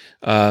Philly.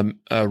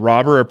 A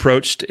robber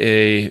approached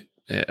an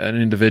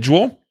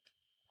individual,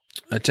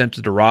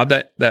 attempted to rob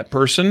that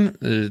person.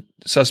 The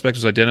suspect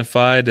was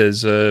identified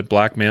as a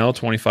black male,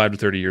 25 to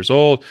 30 years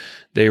old.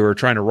 They were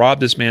trying to rob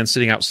this man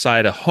sitting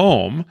outside a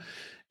home,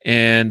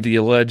 and the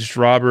alleged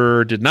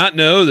robber did not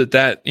know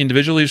that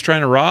individual he was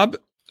trying to rob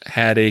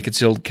had a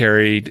concealed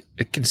carried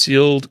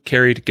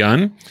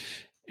gun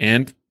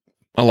and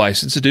a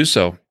license to do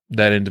so.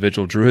 That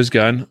individual drew his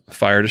gun,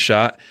 fired a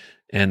shot,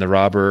 and the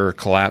robber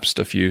collapsed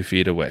a few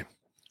feet away.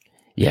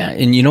 Yeah,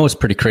 and you know what's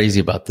pretty crazy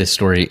about this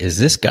story is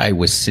this guy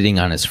was sitting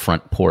on his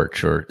front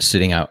porch or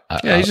sitting out.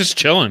 He's just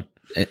chilling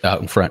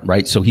out in front,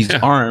 right? So he's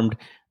armed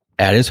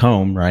at his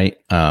home, right?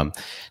 Now,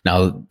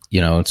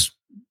 it's,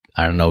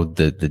 I don't know,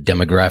 the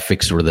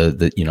demographics or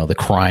the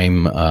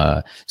crime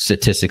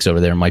statistics over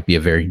there might be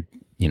a very,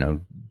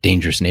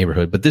 dangerous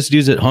neighborhood, but this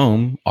dude's at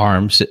home,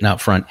 armed, sitting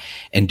out front,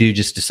 and dude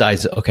just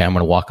decides, okay, I'm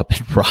going to walk up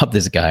and rob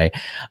this guy.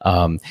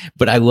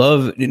 But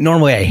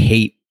normally I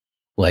hate,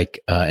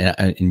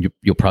 and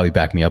you'll probably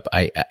back me up.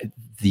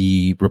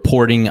 The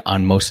reporting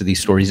on most of these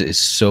stories is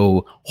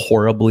so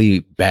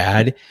horribly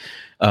bad.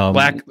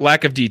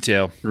 Lack of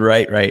detail.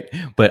 Right.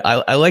 But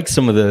I like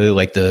some of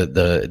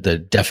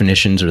the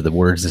definitions or the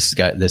words this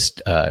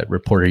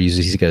reporter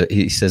uses.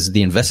 He says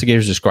the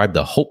investigators described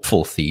the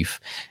hopeful thief.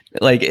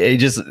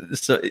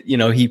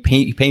 He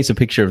paints a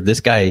picture of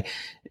this guy.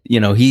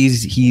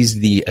 He's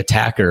the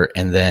attacker,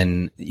 and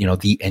then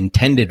the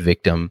intended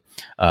victim.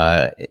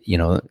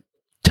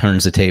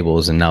 Turns the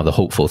tables, and now the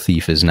hopeful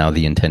thief is now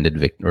the intended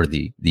victim or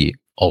the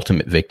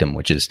ultimate victim,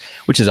 which is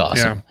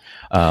awesome.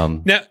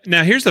 Yeah.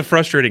 Now here's the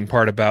frustrating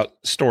part about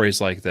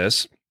stories like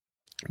this,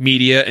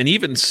 media, and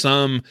even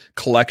some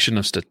collection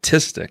of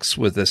statistics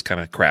with this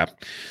kind of crap.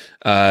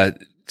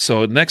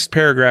 So next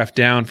paragraph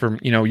down from,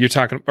 you're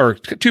talking, or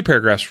 2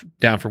 paragraphs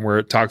down from where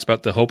it talks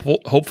about the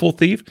hopeful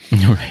thief.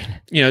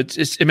 Right.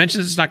 It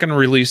mentions it's not going to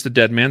release the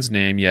dead man's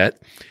name yet,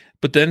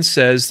 but then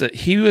says that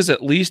he was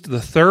at least the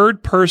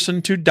 3rd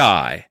person to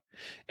die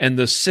and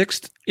the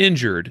 6th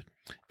injured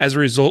as a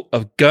result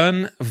of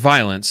gun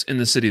violence in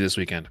the city this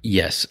weekend.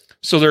 Yes.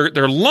 So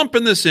they're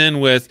lumping this in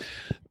with,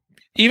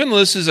 even though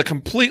this is a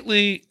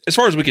completely, as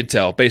far as we can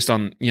tell, based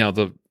on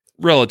the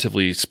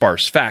relatively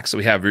sparse facts that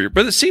we have here,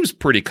 but it seems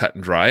pretty cut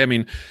and dry. I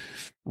mean,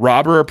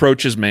 robber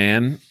approaches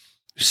man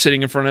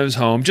sitting in front of his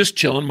home, just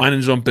chilling, minding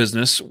his own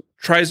business,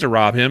 tries to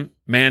rob him,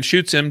 man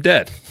shoots him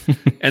dead.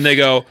 And they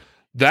go,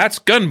 that's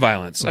gun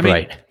violence. I mean,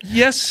 right.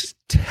 Yes,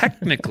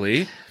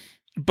 technically,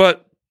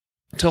 but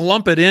to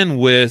lump it in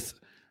with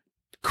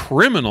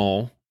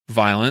criminal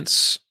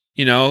violence,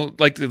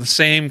 like the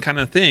same kind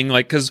of thing,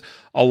 because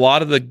a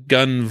lot of the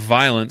gun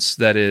violence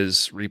that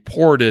is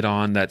reported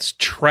on, that's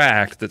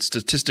tracked, that's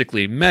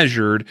statistically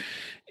measured,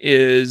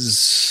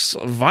 is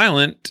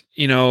violent,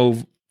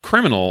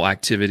 criminal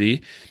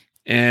activity.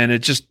 And it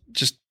just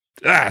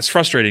it's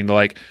frustrating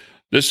to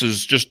this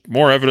is just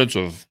more evidence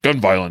of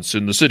gun violence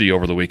in the city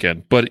over the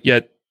weekend, but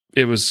yet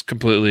it was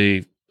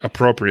completely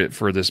appropriate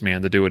for this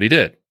man to do what he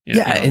did.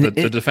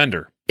 The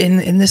defender.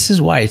 And this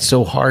is why it's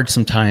so hard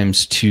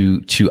sometimes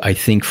to I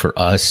think for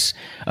us,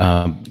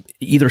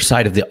 either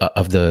side of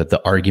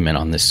the argument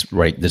on this,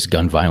 right, this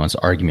gun violence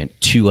argument,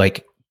 to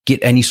get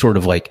any sort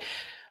of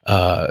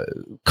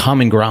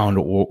common ground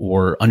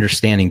or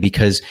understanding,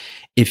 because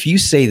if you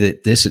say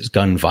that this is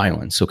gun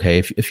violence, okay,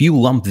 if you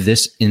lump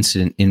this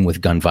incident in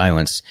with gun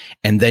violence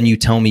and then you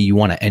tell me you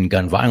want to end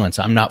gun violence,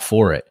 I'm not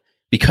for it,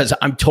 because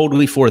I'm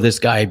totally for this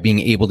guy being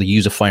able to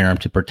use a firearm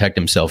to protect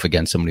himself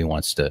against somebody who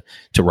wants to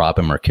rob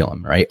him or kill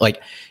him, right?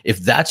 If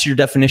that's your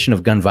definition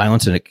of gun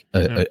violence, and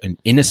an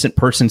innocent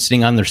person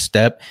sitting on their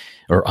step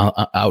or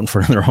out in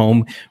front of their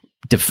home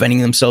defending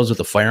themselves with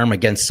a firearm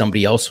against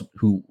somebody else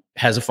who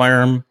has a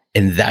firearm,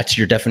 and that's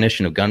your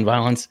definition of gun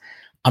violence,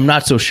 I'm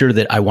not so sure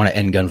that I want to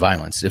end gun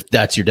violence, if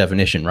that's your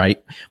definition,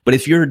 right? But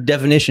if your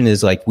definition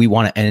is we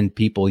want to end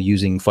people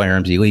using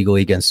firearms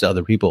illegally against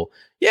other people,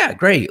 yeah,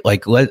 great.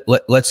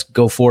 Let's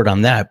go forward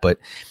on that. But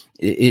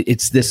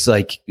it's this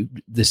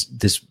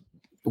this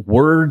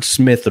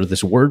wordsmith or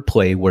this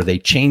wordplay where they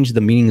change the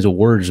meanings of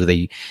words, or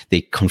they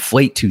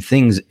conflate 2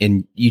 things,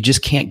 and you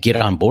just can't get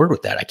on board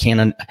with that. I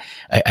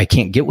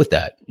can't get with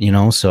that,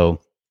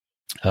 So,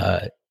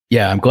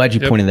 yeah, I'm glad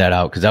you pointed that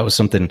out, because that was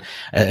something,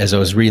 as I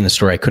was reading the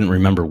story, I couldn't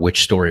remember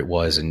which story it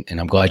was. And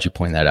I'm glad you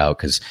pointed that out,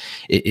 because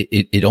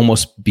it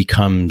almost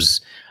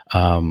becomes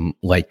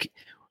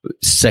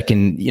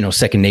second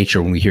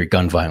nature when we hear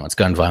gun violence,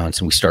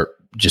 and we start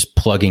just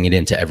plugging it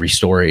into every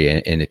story,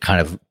 and it kind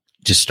of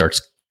just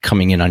starts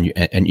coming in on you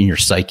and in your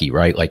psyche,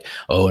 right?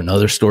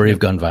 Another story of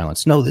gun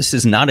violence. No, this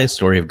is not a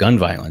story of gun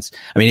violence.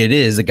 I mean, it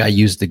is, the guy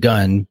used the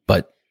gun,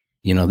 but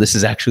this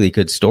is actually a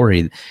good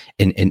story,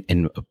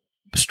 and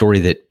a story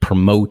that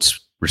promotes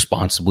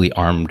responsibly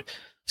armed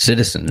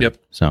citizens. Yep.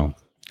 So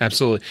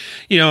absolutely.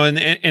 And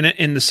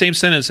in the same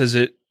sentence as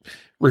it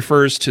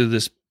refers to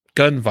this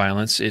gun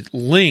violence, it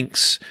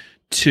links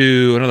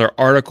to another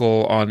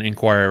article on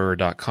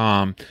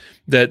Inquirer.com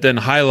that then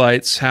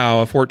highlights how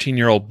a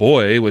 14-year-old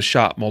boy was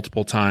shot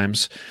multiple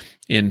times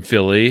in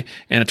Philly,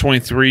 and a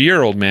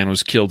 23-year-old man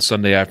was killed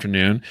Sunday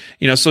afternoon.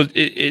 So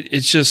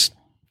it's just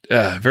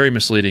very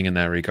misleading in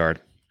that regard.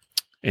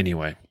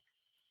 Anyway.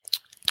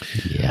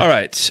 Yeah. All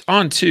right,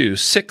 on to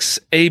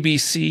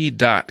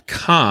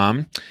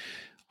 6abc.com.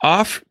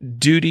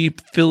 Off-duty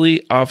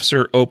Philly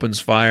officer opens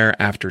fire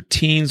after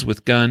teens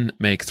with gun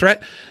make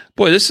threat.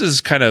 Boy, this is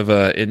kind of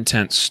an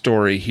intense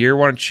story here.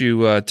 Why don't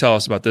you tell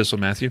us about this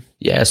one, Matthew?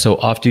 Yeah, so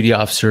off-duty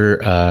officer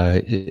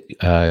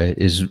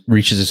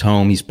reaches his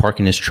home. He's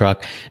parking his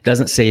truck.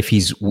 Doesn't say if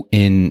he's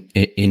in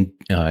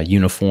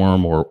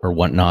uniform or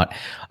whatnot,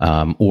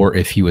 or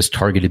if he was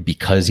targeted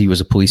because he was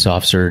a police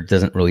officer.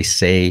 Doesn't really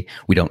say.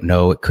 We don't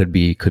know. It could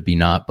be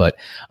not. But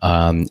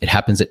it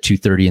happens at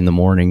 2:30 in the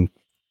morning.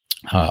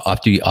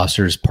 Off-duty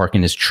officer's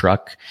parking his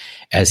truck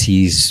as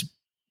he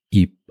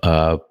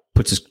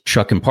puts his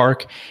truck in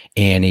park,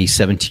 and a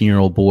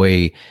 17-year-old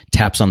boy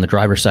taps on the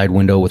driver's side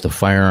window with a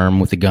firearm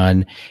with a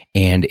gun,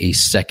 and a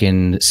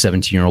second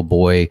 17-year-old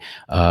boy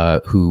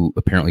who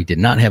apparently did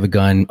not have a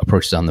gun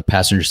approaches on the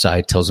passenger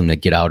side, tells him to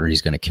get out or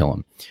he's going to kill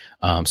him.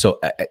 So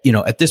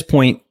at this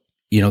point,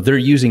 they're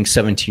using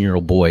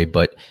 17-year-old boy,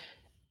 but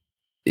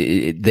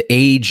the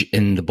age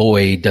in the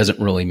boy doesn't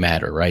really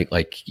matter, right?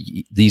 Like,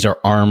 these are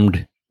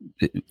armed,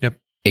 yep,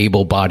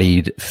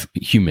 able-bodied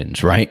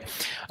humans, right?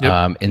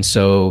 Yep. And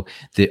so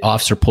the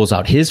officer pulls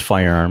out his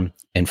firearm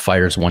and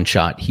fires one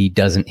shot. He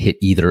doesn't hit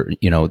either,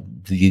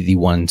 the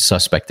one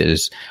suspect that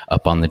is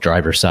up on the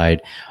driver's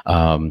side,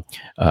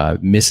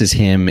 misses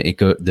him.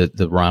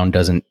 The round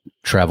doesn't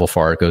travel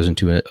far. It goes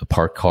into a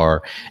parked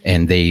car,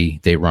 and they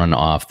run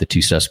off. The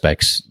two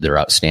suspects, they're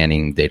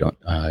outstanding. They don't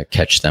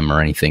catch them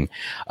or anything.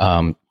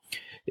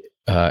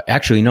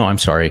 Actually, no, I'm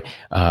sorry.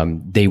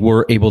 They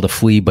were able to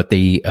flee, but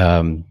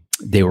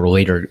they were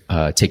later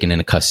taken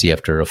into custody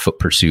after a foot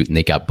pursuit, and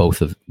they got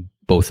both of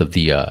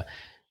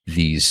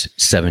these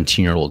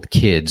 17-year-old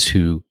kids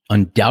who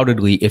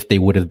undoubtedly, if they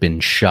would have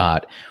been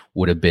shot,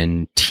 would have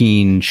been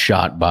teen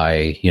shot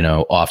by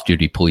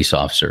off-duty police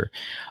officer,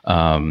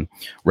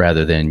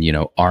 rather than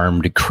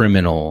armed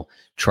criminal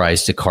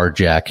tries to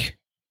carjack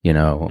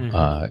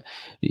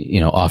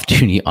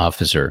off-duty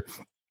officer.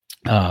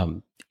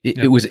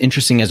 It was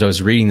interesting as I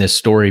was reading this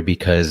story,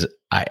 because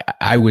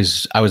I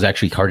was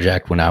actually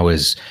carjacked when I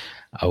was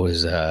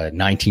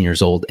 19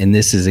 years old, and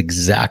this is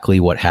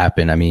exactly what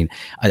happened. I mean,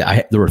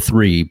 there were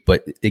three,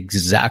 but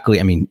exactly.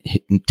 I mean,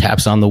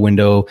 taps on the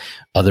window,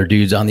 other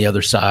dudes on the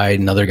other side,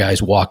 and other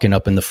guys walking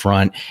up in the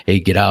front. Hey,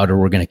 get out, or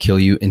we're going to kill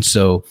you. And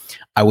so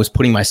I was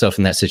putting myself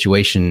in that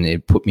situation.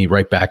 It put me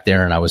right back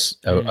there, and I was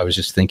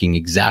just thinking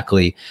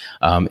exactly.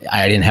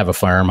 I didn't have a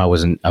firearm. I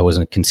wasn't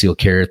a concealed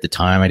carrier at the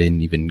time. I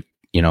didn't even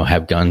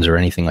have guns or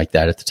anything like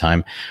that at the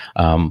time.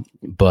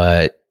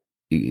 But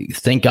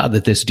thank God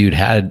that this dude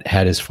had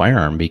his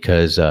firearm,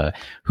 because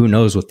who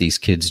knows what these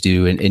kids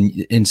do.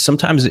 And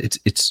sometimes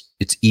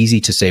it's easy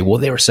to say, well,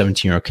 they were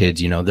 17-year-old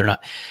kids, they're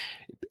not.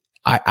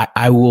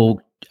 I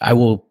will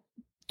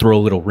throw a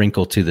little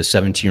wrinkle to the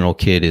 17-year-old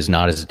kid is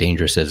not as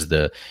dangerous as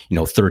the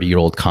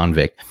 30-year-old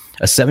convict.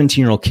 A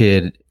 17-year-old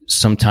kid,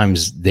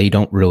 sometimes they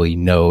don't really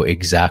know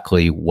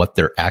exactly what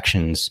their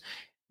actions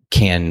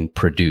can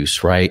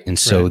produce, right? And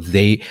so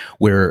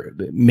where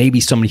maybe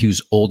somebody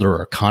who's older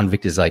or a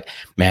convict is like,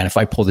 man, if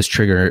I pull this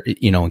trigger,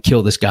 and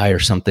kill this guy or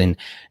something,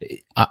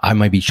 I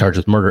might be charged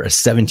with murder. A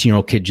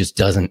 17-year-old kid just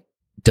doesn't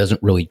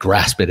really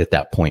grasp it at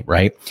that point,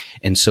 right?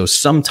 And so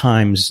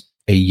sometimes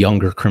a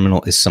younger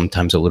criminal is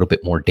sometimes a little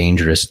bit more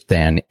dangerous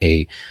than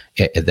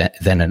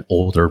an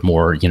older,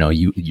 more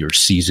your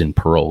seasoned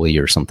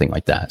parolee or something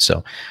like that.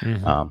 So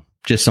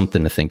just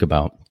something to think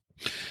about.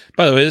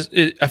 By the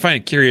way, I find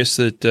it curious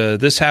that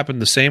this happened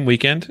the same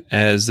weekend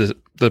as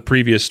the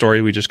previous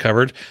story we just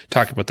covered,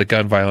 talking about the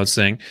gun violence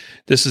thing.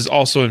 This is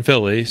also in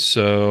Philly.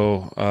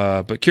 So,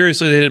 but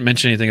curiously, they didn't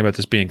mention anything about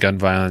this being gun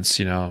violence.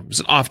 It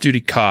was an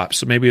off-duty cop,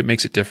 so maybe it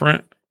makes it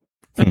different.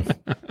 So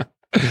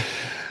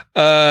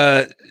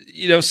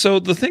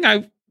the thing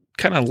I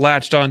kind of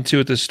latched onto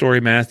with this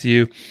story,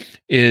 Matthew,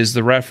 is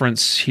the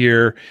reference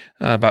here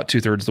about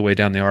 2/3 of the way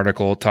down the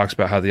article. It talks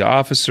about how the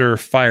officer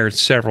fired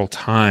several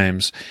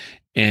times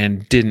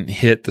and didn't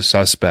hit the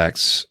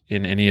suspects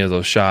in any of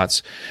those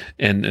shots.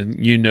 And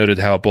you noted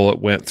how a bullet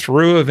went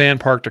through a van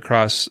parked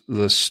across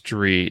the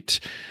street.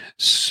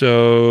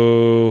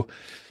 So,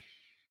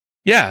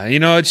 yeah,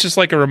 it's just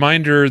like a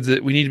reminder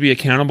that we need to be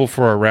accountable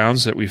for our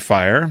rounds that we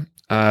fire.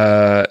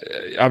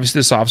 Obviously,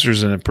 this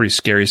officer's in a pretty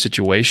scary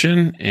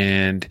situation,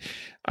 and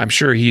I'm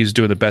sure he's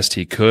doing the best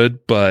he could,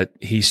 but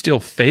he still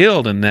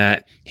failed in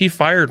that he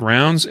fired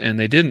rounds and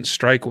they didn't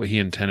strike what he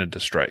intended to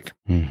strike.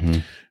 Mm-hmm.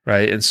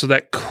 Right. And so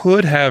that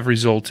could have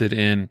resulted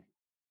in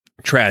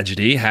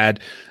tragedy had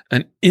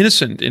an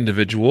innocent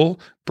individual,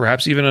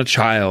 perhaps even a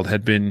child,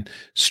 had been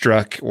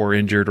struck or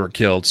injured or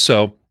killed.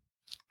 So,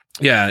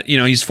 yeah,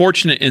 he's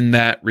fortunate in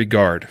that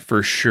regard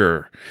for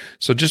sure.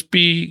 So just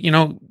be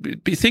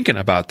thinking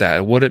about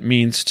that, what it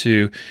means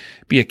to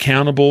be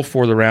accountable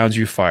for the rounds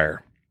you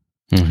fire.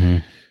 Mm-hmm.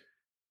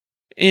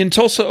 In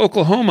Tulsa,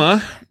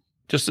 Oklahoma,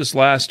 just this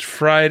last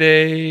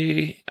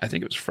Friday, I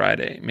think it was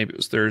Friday, maybe it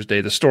was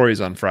Thursday, the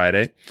story's on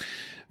Friday.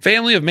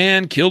 Family of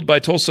man killed by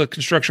Tulsa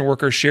construction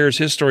worker shares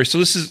his story. So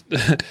this is,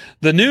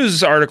 the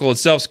news article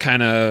itself is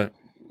kind of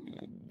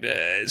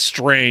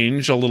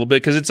strange a little bit,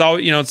 because it's all,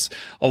 it's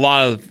a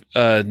lot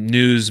of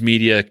news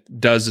media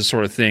does this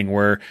sort of thing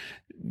where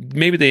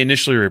maybe they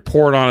initially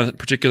report on a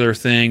particular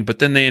thing, but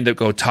then they end up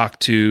go talk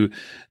to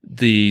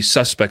the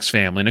suspect's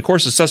family. And of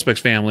course, the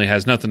suspect's family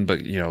has nothing but,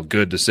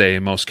 good to say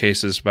in most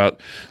cases about,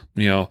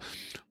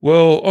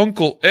 well,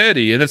 Uncle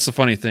Eddie. And that's the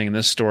funny thing in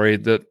this story,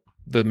 that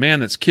the man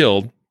that's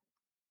killed,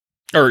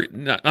 or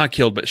not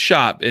killed, but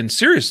shot and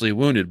seriously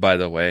wounded, by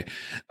the way,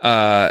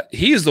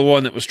 he's the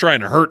one that was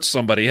trying to hurt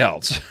somebody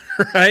else,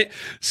 right?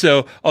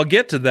 So I'll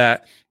get to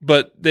that,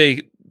 but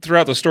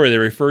throughout the story, they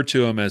refer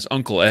to him as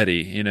Uncle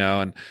Eddie,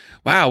 and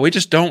wow, we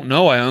just don't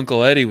know why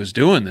Uncle Eddie was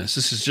doing this.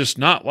 This is just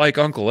not like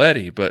Uncle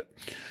Eddie, but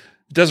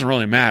it doesn't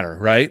really matter,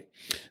 right?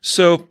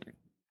 So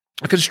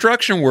a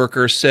construction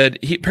worker said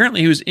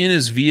apparently he was in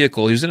his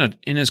vehicle, he was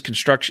in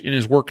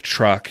his work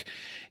truck,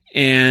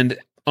 and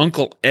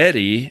Uncle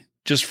Eddie,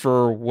 just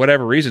for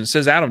whatever reason,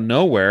 says out of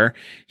nowhere,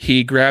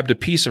 he grabbed a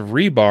piece of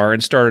rebar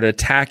and started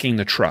attacking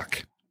the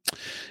truck.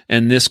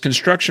 And this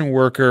construction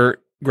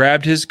worker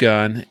grabbed his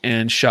gun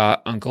and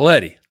shot Uncle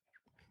Eddie.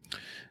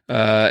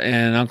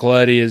 And Uncle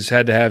Eddie has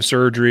had to have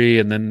surgery.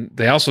 And then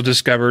they also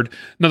discovered,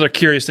 another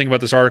curious thing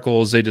about this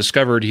article is they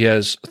discovered he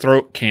has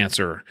throat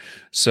cancer.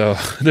 So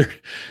they're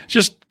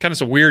just kind of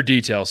some weird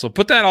details. So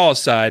put that all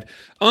aside.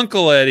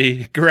 Uncle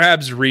Eddie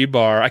grabs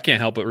rebar. I can't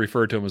help but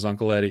refer to him as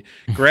Uncle Eddie.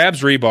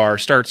 Grabs rebar,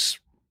 starts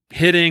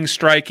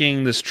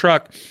striking this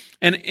truck.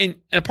 And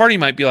a party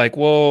might be like,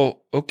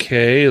 well,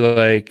 okay,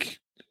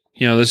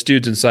 this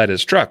dude's inside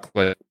his truck.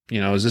 But,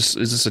 is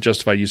this a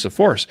justified use of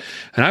force?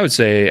 And I would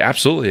say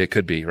absolutely it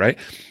could be, right?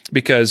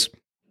 Because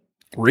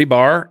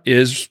rebar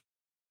is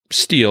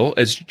steel.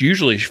 It's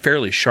usually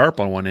fairly sharp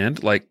on one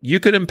end. Like, you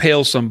could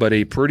impale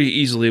somebody pretty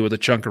easily with a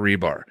chunk of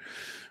rebar.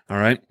 All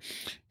right.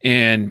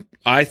 And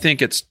I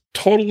think it's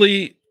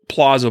totally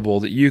plausible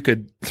that you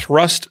could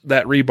thrust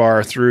that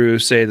rebar through,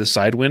 say, the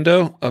side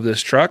window of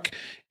this truck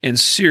and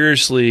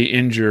seriously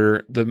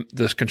injure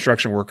the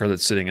construction worker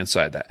that's sitting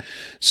inside that.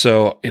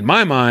 So in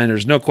my mind,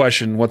 there's no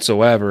question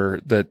whatsoever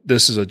that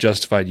this is a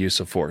justified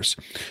use of force.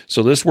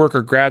 So this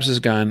worker grabs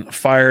his gun,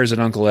 fires at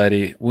Uncle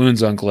Eddie,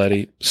 wounds Uncle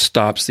Eddie,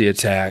 stops the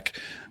attack.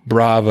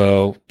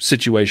 Bravo,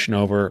 situation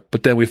over.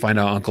 But then we find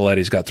out Uncle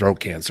Eddie's got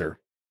throat cancer.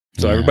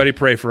 So everybody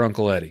pray for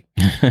Uncle Eddie.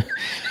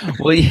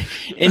 Well,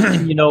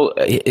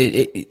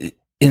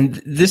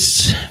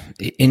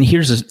 and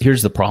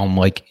here's the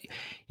problem.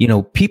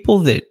 People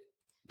that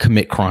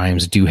commit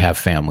crimes do have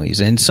families,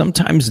 and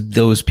sometimes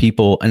those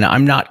people, and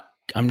I'm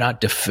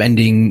not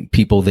defending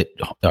people that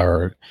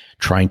are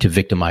trying to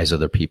victimize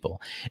other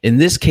people. In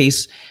this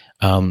case,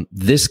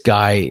 this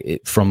guy,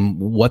 from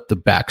what the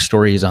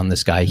backstory is on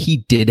this guy,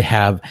 he did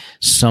have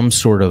some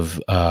sort of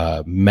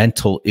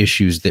mental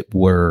issues that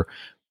were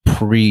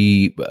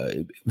very,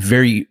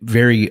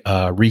 very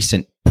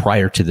recent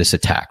prior to this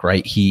attack,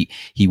 right? He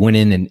went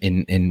in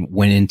and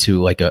went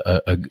into like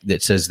a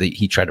that says that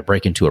he tried to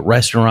break into a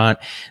restaurant.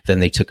 Then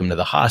they took him to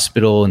the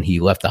hospital, and he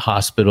left the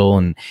hospital,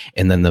 and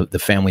then the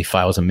family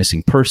files a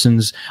missing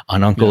persons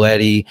on Uncle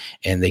Eddie,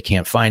 and they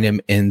can't find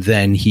him. And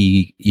then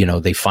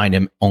they find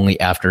him only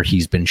after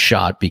he's been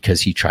shot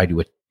because he tried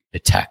to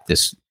attack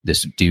this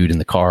dude in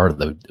the car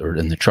or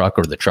in the truck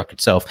or the truck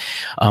itself.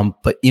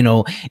 But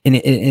and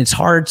it's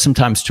hard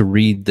sometimes to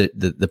read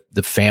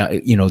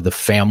the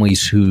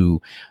families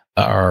who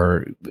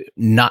are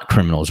not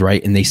criminals,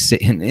 right? And they say,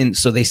 and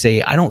so they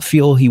say, I don't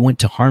feel he went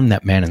to harm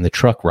that man in the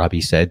truck,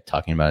 Robbie said,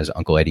 talking about his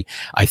Uncle Eddie.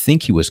 I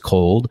think he was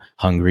cold,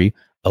 hungry,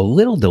 a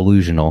little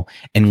delusional,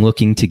 and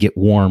looking to get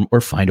warm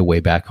or find a way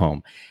back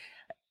home.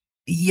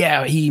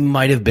 Yeah, he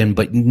might have been,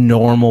 but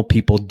normal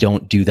people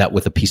don't do that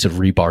with a piece of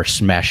rebar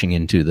smashing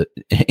into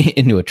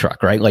a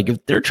truck, right? Like,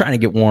 if they're trying to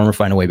get warm or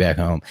find a way back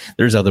home,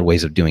 there's other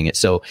ways of doing it.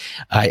 So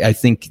I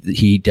think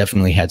he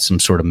definitely had some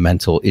sort of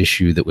mental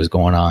issue that was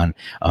going on,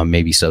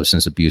 maybe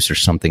substance abuse or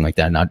something like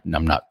that.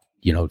 I'm not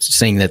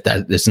saying that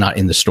that's not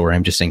in the story.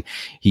 I'm just saying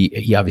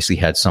he obviously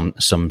had some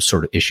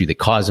sort of issue that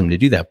caused him to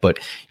do that. But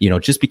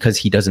just because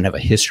he doesn't have a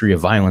history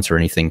of violence or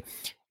anything,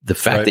 the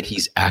fact that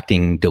he's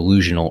acting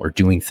delusional or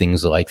doing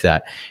things like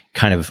that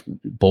kind of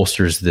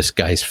bolsters this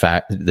guy's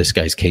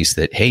case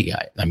that, hey,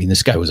 I mean,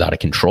 this guy was out of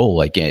control,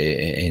 like,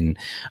 and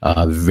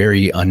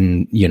very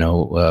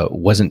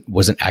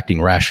wasn't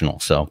acting rational.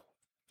 So,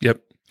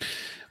 yep.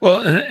 Well,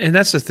 and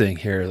that's the thing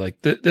here.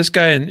 Like, this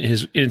guy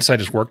inside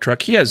his work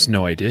truck, he has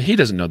no idea. He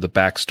doesn't know the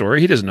backstory.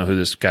 He doesn't know who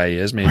this guy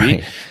is.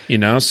 Maybe,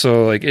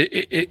 So like,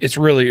 it's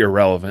really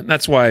irrelevant.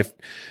 That's why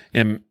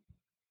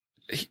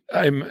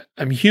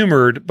I'm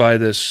humored by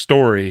this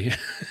story,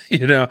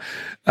 because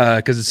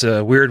it's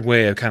a weird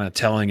way of kind of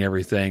telling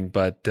everything.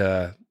 But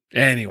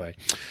anyway,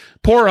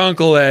 poor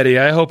Uncle Eddie.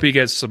 I hope he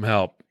gets some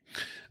help.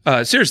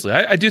 Seriously,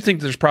 I do think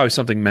there's probably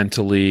something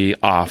mentally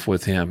off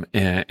with him,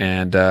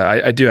 and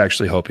I do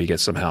actually hope he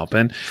gets some help.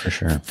 And for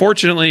sure,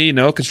 fortunately,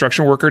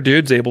 construction worker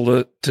dude's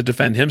able to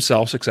defend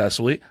himself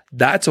successfully.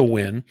 That's a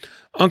win.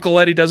 Uncle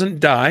Eddie doesn't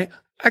die.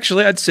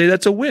 Actually, I'd say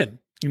that's a win.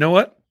 You know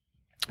what?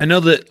 I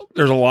know that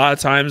there's a lot of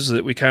times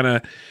that we kind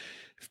of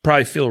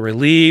probably feel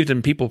relieved,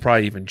 and people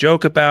probably even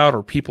joke about,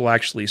 or people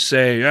actually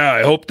say, yeah,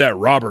 I hope that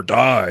robber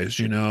dies,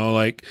 he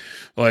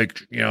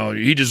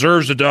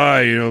deserves to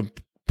die,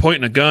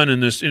 pointing a gun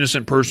in this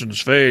innocent person's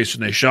face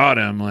and they shot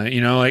him.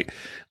 Like,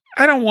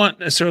 I don't want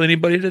necessarily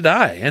anybody to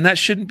die. And that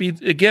shouldn't be,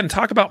 again,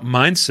 talk about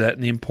mindset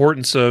and the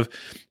importance of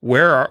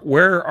where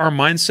our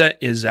mindset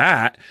is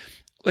at.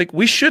 Like,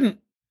 we shouldn't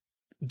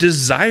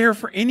desire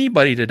for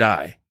anybody to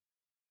die.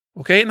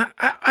 Okay. And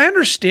I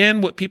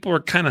understand what people are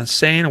kind of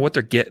saying and what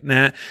they're getting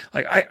at.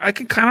 Like, I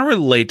can kind of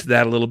relate to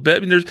that a little bit.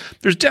 I mean,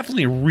 there's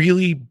definitely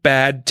really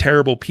bad,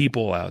 terrible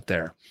people out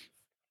there.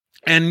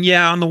 And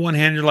yeah, on the one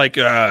hand, you're like,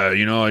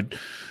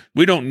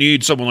 we don't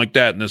need someone like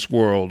that in this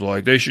world.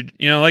 Like, they should,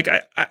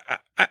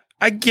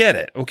 I get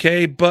it.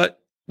 Okay.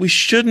 But we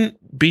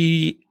shouldn't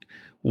be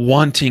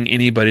wanting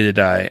anybody to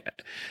die.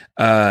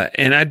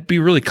 And I'd be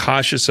really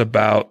cautious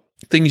about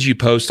things you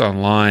post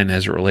online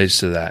as it relates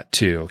to that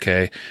too.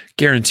 Okay.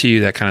 Guarantee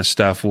you that kind of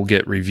stuff will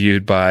get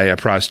reviewed by a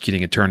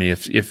prosecuting attorney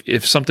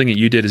if something that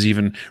you did is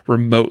even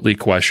remotely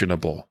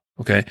questionable.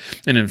 Okay.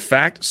 And in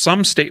fact,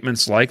 some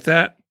statements like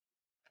that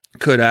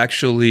could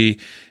actually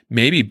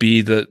maybe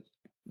be the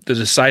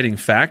deciding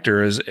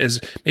factor as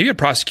maybe a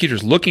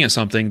prosecutor's looking at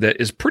something that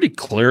is pretty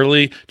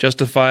clearly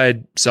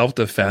justified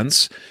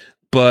self-defense,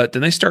 but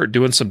then they start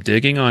doing some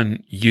digging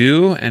on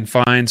you and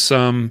find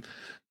some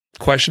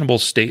questionable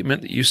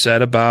statement that you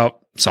said about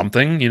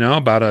something,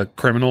 about a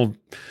criminal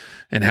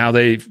and how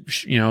they,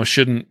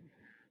 shouldn't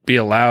be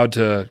allowed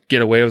to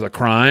get away with a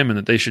crime and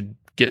that they should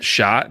get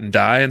shot and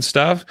die and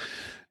stuff.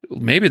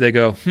 Maybe they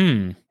go,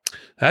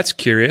 that's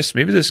curious.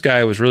 Maybe this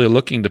guy was really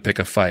looking to pick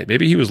a fight.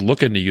 Maybe he was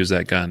looking to use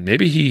that gun.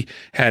 Maybe he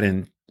had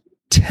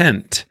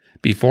intent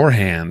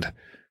beforehand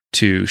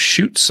to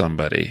shoot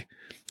somebody,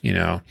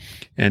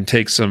 and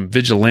take some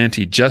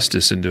vigilante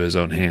justice into his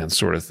own hands,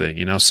 sort of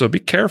thing, So be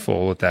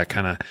careful with that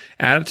kind of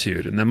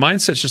attitude. And the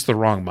mindset's just the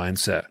wrong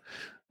mindset.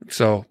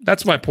 So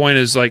that's my point,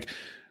 is like,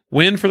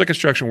 win for the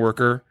construction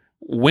worker,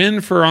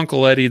 win for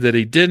Uncle Eddie that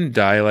he didn't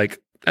die. Like,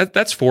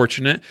 that's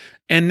fortunate.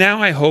 And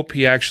now I hope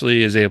he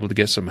actually is able to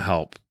get some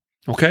help.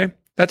 Okay.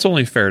 That's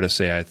only fair to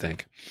say, I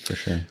think. For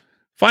sure.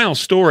 Final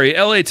story,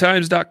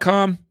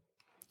 LAtimes.com.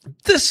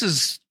 This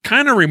is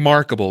kind of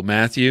remarkable,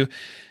 Matthew.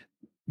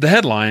 The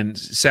headline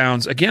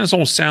it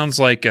almost sounds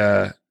like,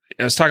 I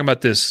was talking about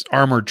this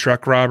armored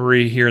truck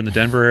robbery here in the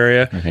Denver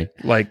area. Right.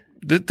 Like,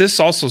 this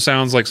also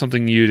sounds like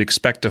something you'd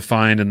expect to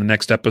find in the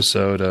next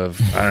episode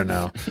of, I don't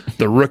know,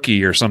 The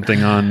Rookie or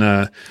something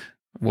on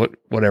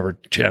whatever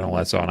channel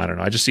that's on. I don't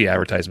know. I just see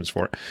advertisements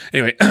for it.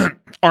 Anyway,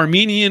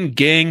 Armenian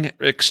gang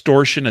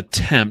extortion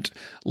attempt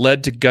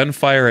led to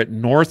gunfire at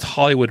North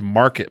Hollywood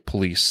Market,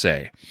 police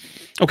say.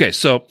 Okay,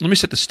 so let me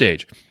set the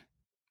stage.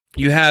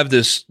 You have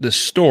this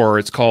store.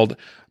 It's called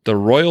the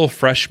Royal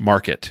Fresh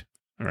Market.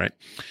 All right.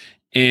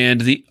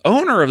 And the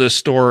owner of the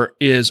store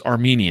is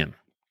Armenian.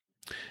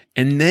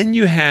 And then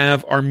you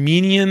have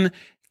Armenian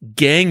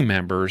gang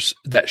members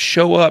that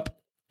show up,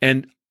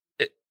 and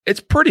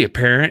it's pretty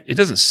apparent. It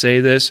doesn't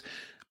say this,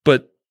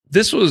 but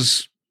this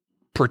was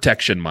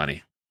protection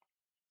money.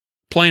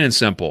 Plain and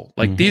simple.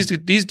 Like, these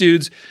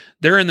dudes,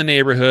 they're in the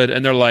neighborhood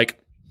and they're like,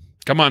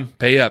 come on,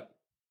 pay up.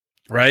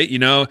 Right?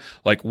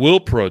 Like, we'll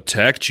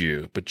protect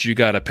you, but you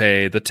got to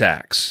pay the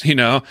tax,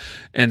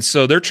 And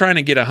so they're trying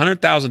to get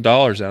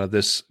 $100,000 out of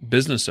this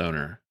business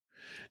owner.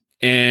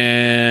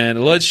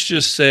 And let's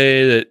just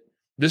say that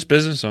this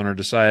business owner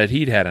decided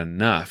he'd had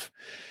enough.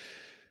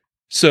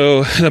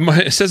 So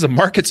it says the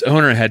market's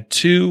owner had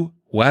 2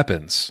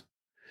 weapons.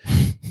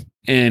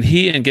 And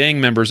he and gang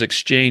members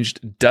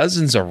exchanged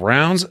dozens of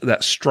rounds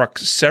that struck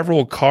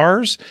several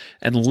cars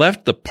and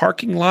left the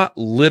parking lot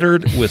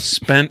littered with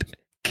spent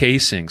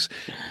casings.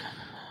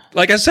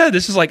 Like I said,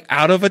 this is like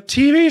out of a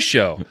TV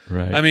show.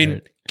 Right. I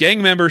mean,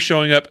 gang members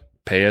showing up,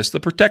 pay us the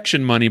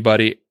protection money,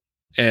 buddy.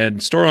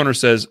 And store owner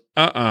says,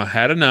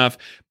 had enough.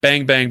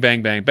 Bang, bang,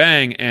 bang, bang,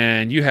 bang.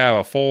 And you have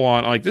a full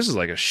on, like, this is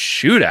like a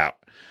shootout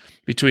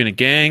between a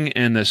gang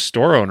and the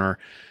store owner.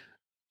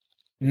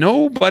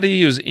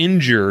 Nobody was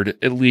injured,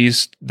 at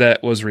least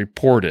that was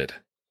reported.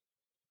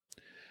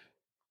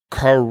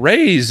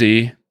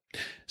 Crazy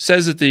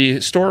says that the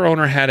store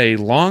owner had a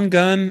long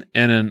gun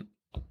and an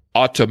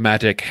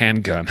automatic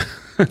handgun.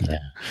 Yeah.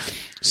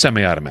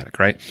 Semi-automatic,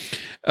 right?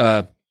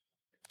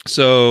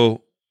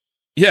 So,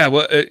 yeah,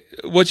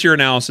 what's your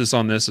analysis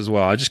on this as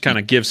well? I just kind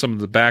of give some of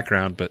the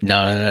background, but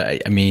no,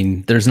 I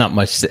mean, there's not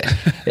much.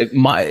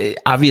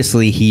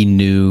 Obviously, he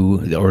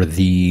knew, or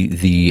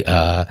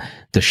the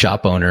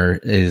shop owner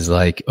is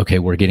like, okay,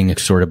 we're getting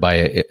extorted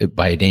by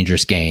a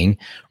dangerous gang,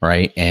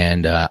 right?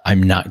 And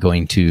I'm not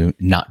going to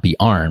not be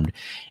armed.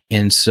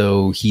 And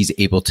so he's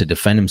able to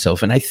defend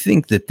himself. And I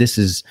think that this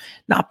is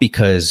not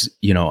because,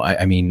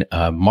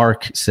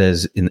 Mark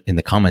says in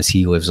the comments,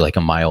 he lives like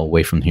a mile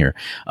away from here.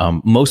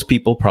 Most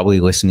people probably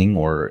listening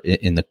or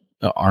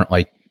aren't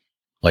like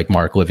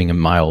Mark, living a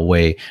mile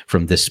away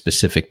from this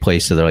specific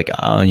place. So they're like,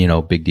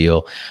 big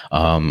deal.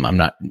 I'm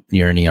not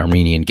near any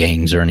Armenian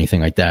gangs or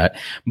anything like that.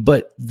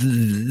 But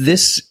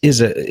this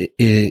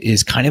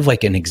is kind of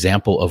like an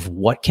example of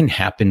what can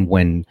happen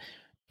when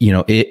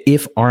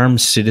if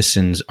armed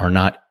citizens are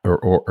not,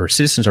 or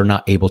citizens are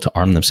not able to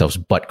arm themselves,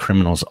 but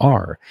criminals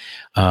are,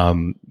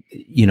 then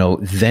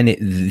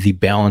the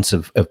balance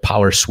of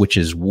power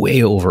switches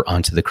way over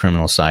onto the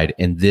criminal side.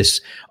 And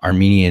this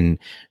Armenian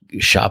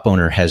shop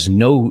owner has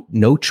no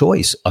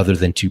choice other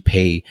than to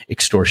pay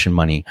extortion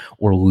money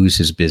or lose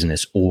his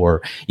business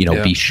or,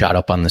 be shot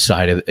up on the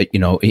side of,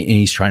 and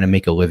he's trying to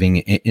make a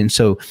living. And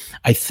so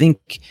I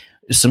think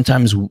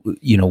sometimes,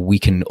 we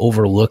can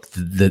overlook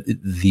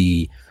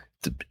the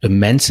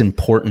immense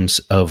importance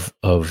of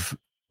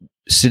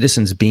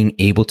citizens being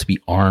able to be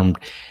armed,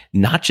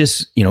 not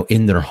just,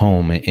 in their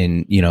home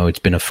and, it's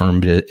been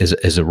affirmed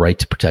as a right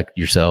to protect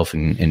yourself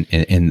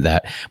and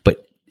that,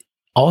 but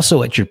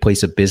also at your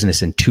place of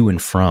business and to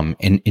and from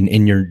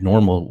in your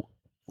normal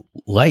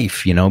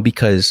life,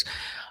 because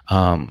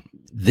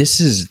this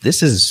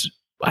is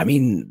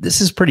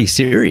pretty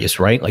serious,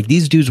 right? Like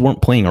these dudes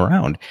weren't playing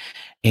around.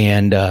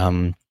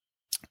 And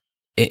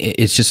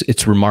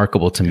it's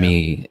remarkable to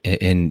me.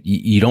 And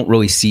you don't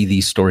really see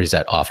these stories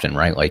that often,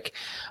 right? Like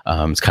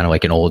it's kind of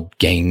like an old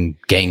gang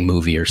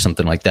movie or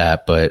something like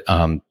that. But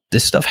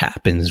this stuff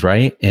happens,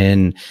 right?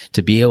 And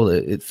to be able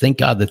to, thank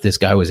God that this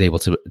guy was able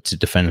to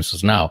defend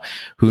himself. Now,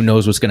 who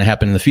knows what's going to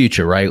happen in the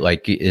future, right?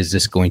 Like, is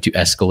this going to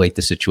escalate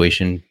the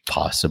situation?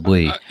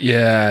 Possibly.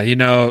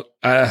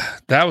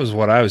 That was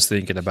what I was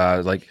thinking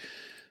about. Like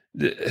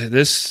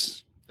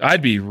this,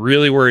 I'd be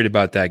really worried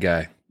about that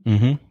guy.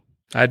 Mm-hmm.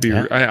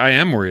 I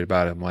am worried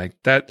about him like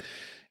that.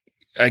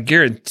 I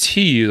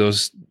guarantee you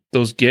those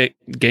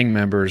gang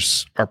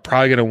members are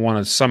probably going to want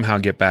to somehow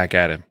get back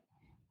at him.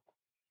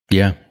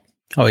 Yeah.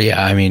 Oh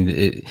yeah. I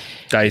mean,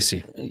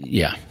 dicey.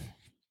 Yeah.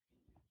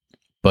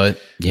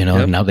 But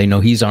now they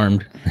know he's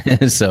armed.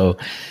 So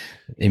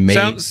it may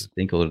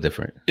think a little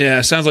different. Yeah.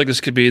 It sounds like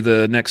this could be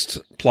the next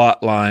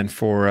plot line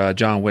for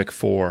John Wick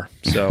 4.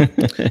 So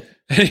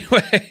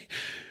anyway,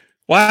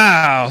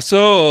 wow.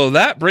 So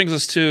that brings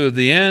us to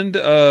the end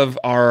of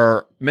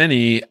our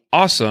many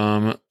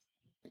awesome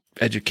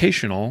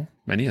educational,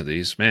 many of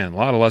these, man, a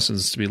lot of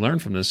lessons to be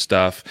learned from this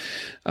stuff.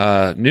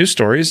 News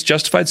stories,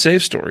 justified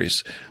save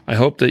stories. I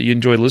hope that you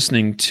enjoyed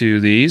listening to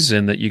these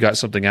and that you got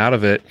something out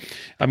of it.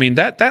 I mean,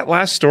 that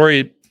last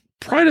story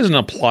probably doesn't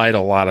apply to a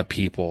lot of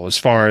people as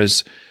far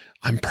as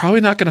I'm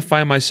probably not going to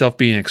find myself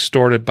being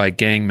extorted by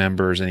gang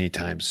members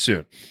anytime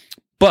soon.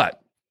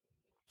 But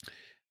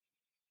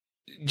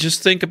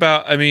just think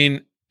about,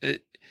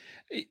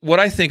 what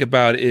I think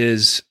about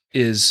is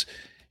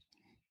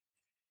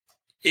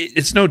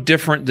it's no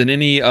different than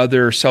any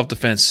other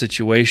self-defense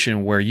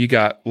situation where you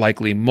got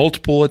likely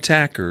multiple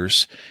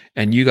attackers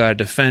and you got to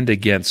defend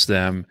against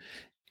them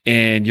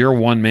and you're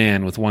one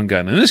man with one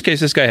gun. In this case,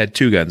 this guy had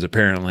two guns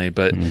apparently,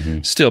 but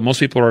still most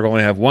people are going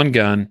to have one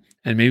gun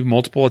and maybe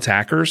multiple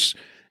attackers.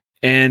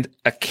 And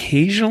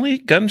occasionally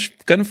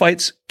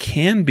gunfights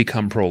can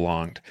become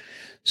prolonged.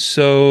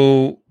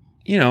 So,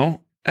 this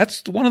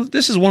is one of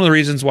the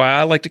reasons why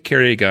I like to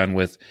carry a gun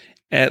with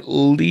at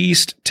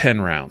least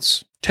 10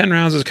 rounds. 10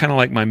 rounds is kind of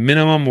like my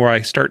minimum where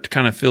I start to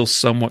kind of feel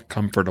somewhat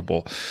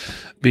comfortable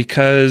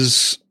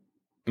because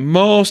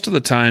most of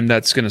the time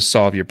that's going to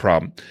solve your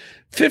problem.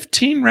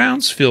 15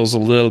 rounds feels a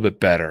little bit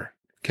better.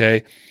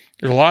 Okay.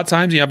 There's a lot of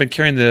times, I've been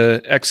carrying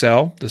the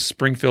XL, the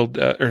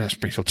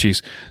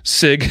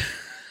SIG.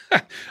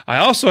 I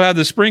also have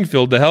the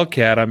Springfield, the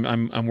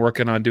Hellcat I'm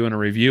working on doing a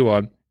review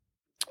on.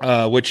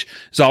 Which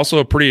is also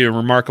a pretty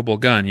remarkable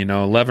gun,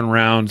 11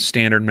 round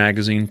standard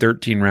magazine,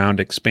 13 round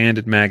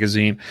expanded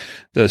magazine.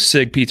 The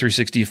SIG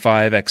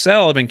P365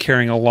 XL I've been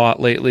carrying a lot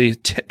lately,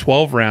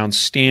 12 round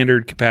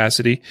standard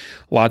capacity.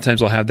 A lot of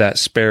times I'll have that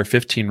spare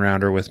 15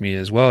 rounder with me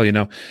as well,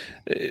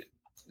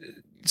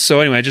 So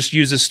anyway, I just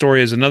use this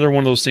story as another one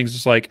of those things.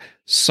 It's like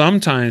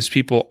sometimes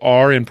people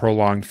are in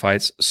prolonged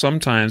fights,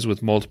 sometimes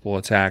with multiple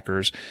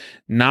attackers.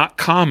 Not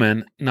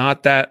common,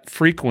 not that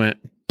frequent,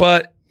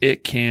 but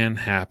it can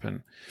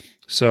happen.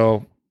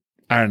 So,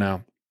 I don't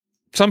know.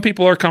 Some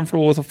people are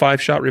comfortable with a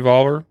 5-shot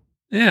revolver.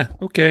 Yeah,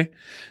 okay.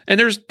 And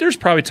there's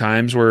probably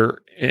times where,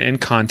 in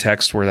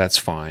context, where that's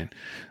fine.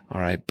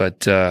 All right,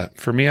 but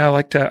for me, I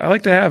like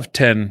to have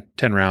 10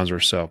 rounds or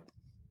so.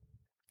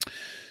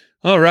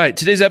 All right,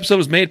 today's episode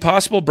was made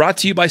possible, brought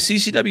to you by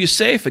CCW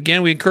Safe.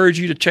 Again, we encourage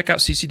you to check out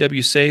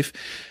CCW Safe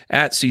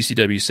at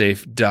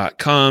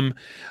ccwsafe.com.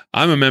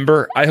 I'm a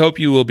member. I hope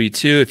you will be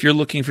too. If you're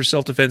looking for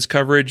self-defense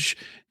coverage,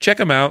 check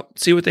them out,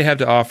 see what they have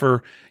to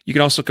offer. You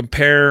can also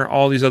compare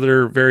all these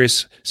other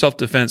various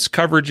self-defense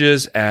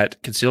coverages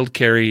at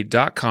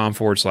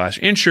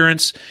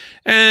concealedcarry.com/insurance.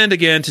 And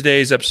again,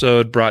 today's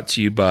episode brought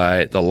to you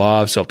by the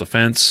Law of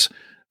Self-Defense.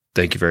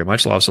 Thank you very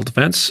much, Law of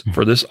Self-Defense,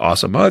 for this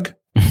awesome mug.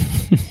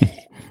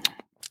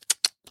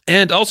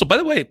 And also, by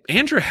the way,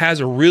 Andrew has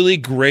a really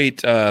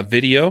great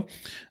video.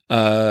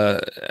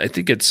 I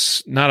think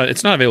it's not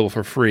available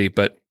for free,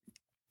 but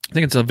I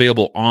think it's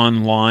available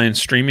online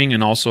streaming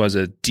and also as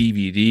a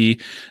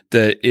DVD.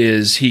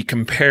 He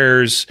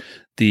compares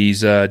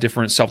these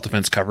different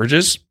self-defense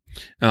coverages.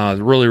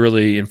 Really,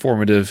 really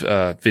informative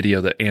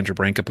video that Andrew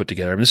Branca put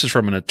together. And this is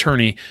from an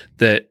attorney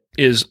that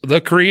is the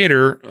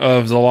creator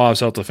of the law of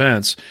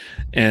self-defense.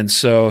 And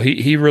so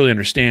he really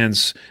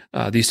understands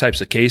these types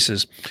of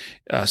cases.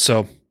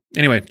 So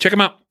anyway, check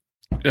him out.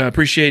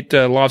 Appreciate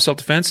Law of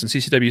Self-Defense and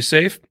CCW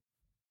Safe.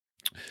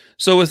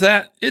 So with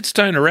that, it's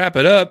time to wrap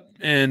it up.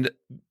 And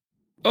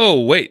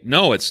oh, wait,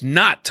 no, it's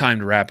not time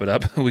to wrap it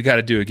up. We got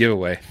to do a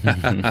giveaway.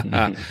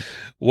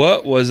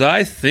 What was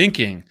I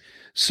thinking?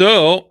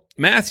 So,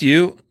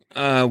 Matthew,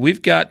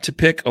 we've got to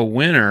pick a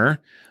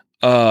winner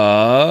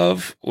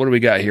of, what do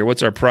we got here?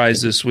 What's our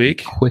prize this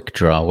week? Quick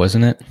draw,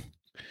 wasn't it?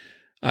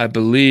 I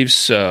believe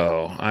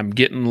so. I'm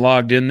getting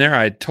logged in there.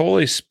 I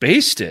totally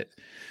spaced it.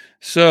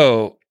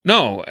 So,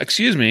 no,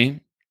 excuse me.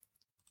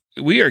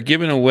 We are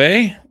giving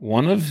away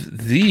one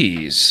of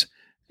these.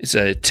 It's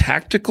a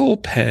tactical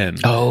pen.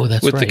 Oh,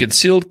 that's with right. the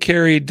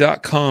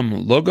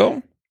concealedcarry.com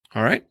logo.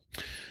 All right.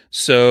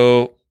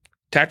 So,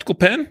 tactical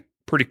pen,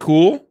 pretty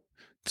cool.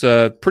 It's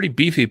a pretty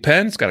beefy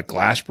pen. It's got a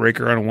glass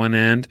breaker on one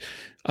end.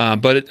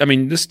 But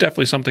this is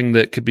definitely something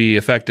that could be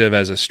effective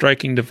as a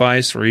striking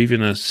device or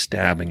even a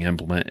stabbing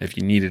implement if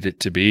you needed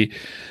it to be.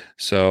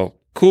 So,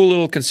 cool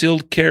little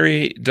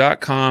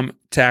concealedcarry.com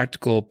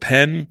tactical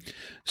pen.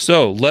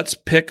 So, let's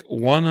pick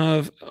one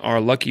of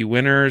our lucky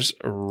winners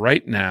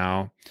right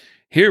now.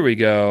 Here we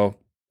go.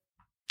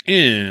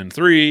 In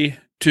 3,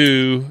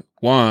 2,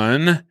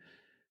 1.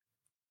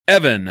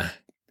 Evan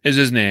is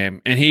his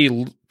name, and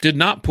he did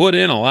not put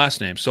in a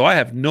last name, so I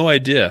have no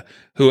idea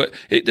who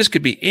this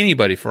could be.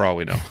 Anybody for all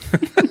we know.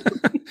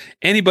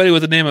 Anybody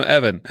with the name of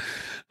Evan.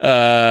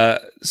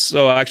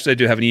 So actually I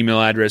do have an email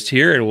address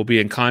here, and we'll be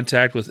in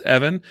contact with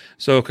Evan.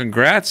 So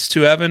congrats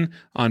to Evan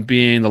on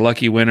being the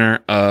lucky winner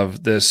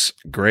of this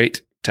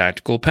great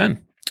tactical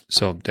pen.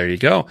 So there you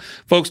go.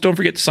 Folks, don't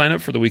forget to sign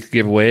up for the weekly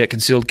giveaway at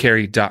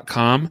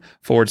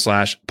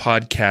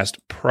concealedcarry.com/podcast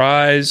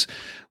prize.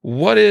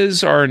 What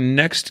is our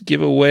next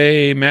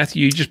giveaway?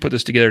 Matthew, you just put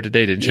this together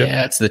today, didn't you?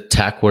 Yeah, it's the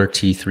TacWare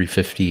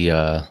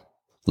T350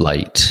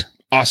 light.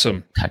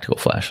 Awesome. Tactical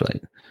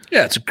flashlight.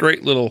 Yeah, it's a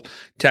great little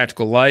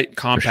tactical light,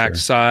 compact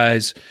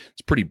size.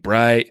 It's pretty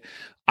bright.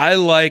 I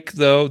like,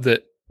 though,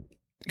 that,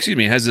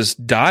 it has this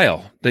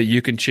dial that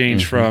you can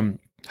change from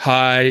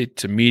high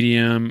to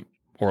medium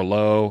or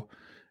low.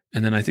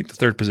 And then I think the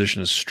third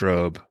position is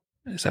strobe.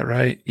 Is that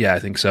right? Yeah, I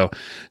think so.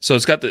 So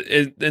it's got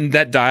and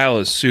that dial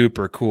is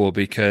super cool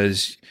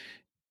because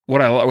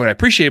what I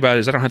appreciate about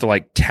it is I don't have to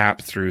like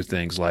tap through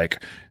things.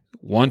 Like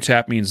 1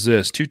 tap means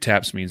this, 2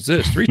 taps means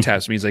this, 3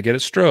 taps means I get a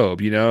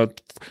strobe.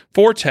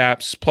 4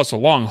 taps plus a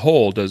long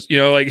hold does.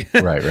 Right.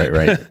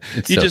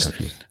 It's you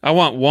I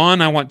want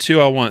 1, I want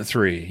 2, I want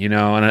 3. And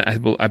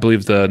I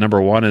believe the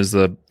number 1 is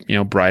the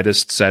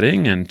brightest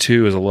setting, and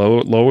 2 is a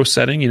lower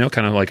setting.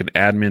 Kind of like an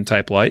admin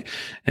type light,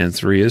 and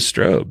 3 is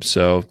strobe.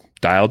 So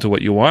dial to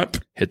what you want,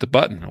 hit the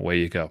button, away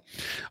you go.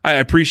 I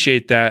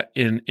appreciate that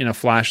in a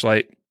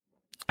flashlight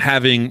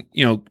having,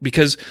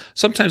 because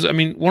sometimes,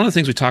 one of the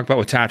things we talk about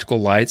with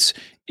tactical lights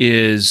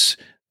is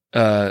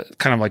kind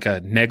of like a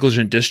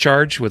negligent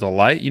discharge with a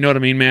light. You know what I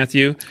mean,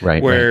 Matthew?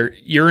 Right. Where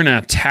you're in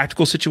a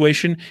tactical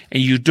situation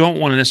and you don't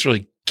want to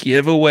necessarily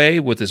give away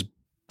with this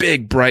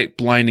big, bright,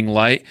 blinding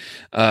light,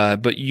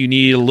 but you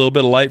need a little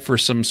bit of light for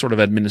some sort of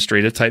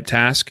administrative type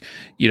task.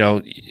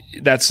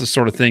 That's the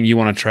sort of thing you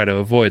want to try to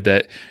avoid.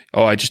 That,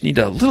 I just need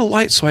a little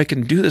light so I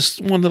can do this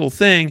one little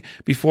thing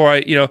before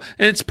and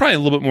it's probably a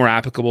little bit more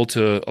applicable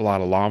to a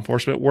lot of law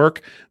enforcement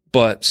work,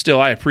 but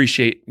still I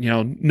appreciate,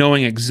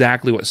 knowing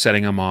exactly what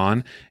setting I'm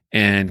on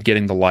and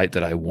getting the light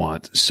that I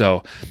want.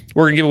 So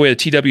we're going to give away a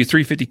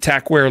TW350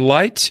 TacWare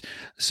light.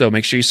 So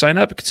make sure you sign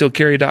up at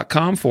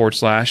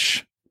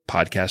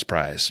concealedcarry.com/podcast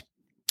prize.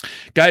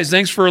 Guys,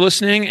 thanks for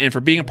listening and for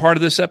being a part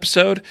of this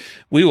episode.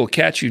 We will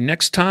catch you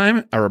next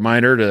time. A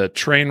reminder to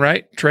train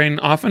right, train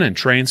often, and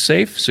train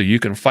safe so you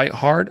can fight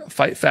hard,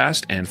 fight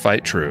fast, and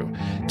fight true.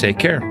 Take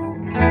care.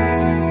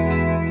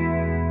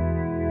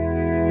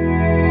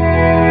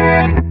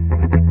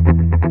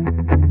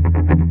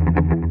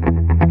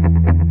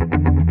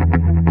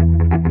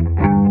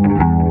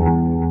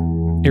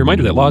 A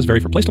reminder that laws vary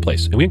from place to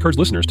place, and we encourage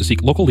listeners to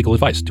seek local legal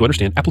advice to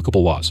understand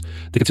applicable laws.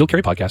 The Concealed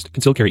Carry Podcast,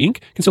 Concealed Carry Inc.,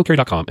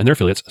 ConcealedCarry.com, and their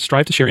affiliates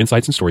strive to share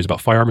insights and stories about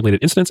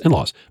firearm-related incidents and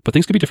laws, but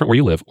things could be different where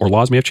you live, or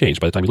laws may have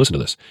changed by the time you listen to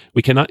this.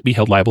 We cannot be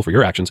held liable for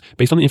your actions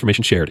based on the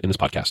information shared in this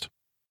podcast.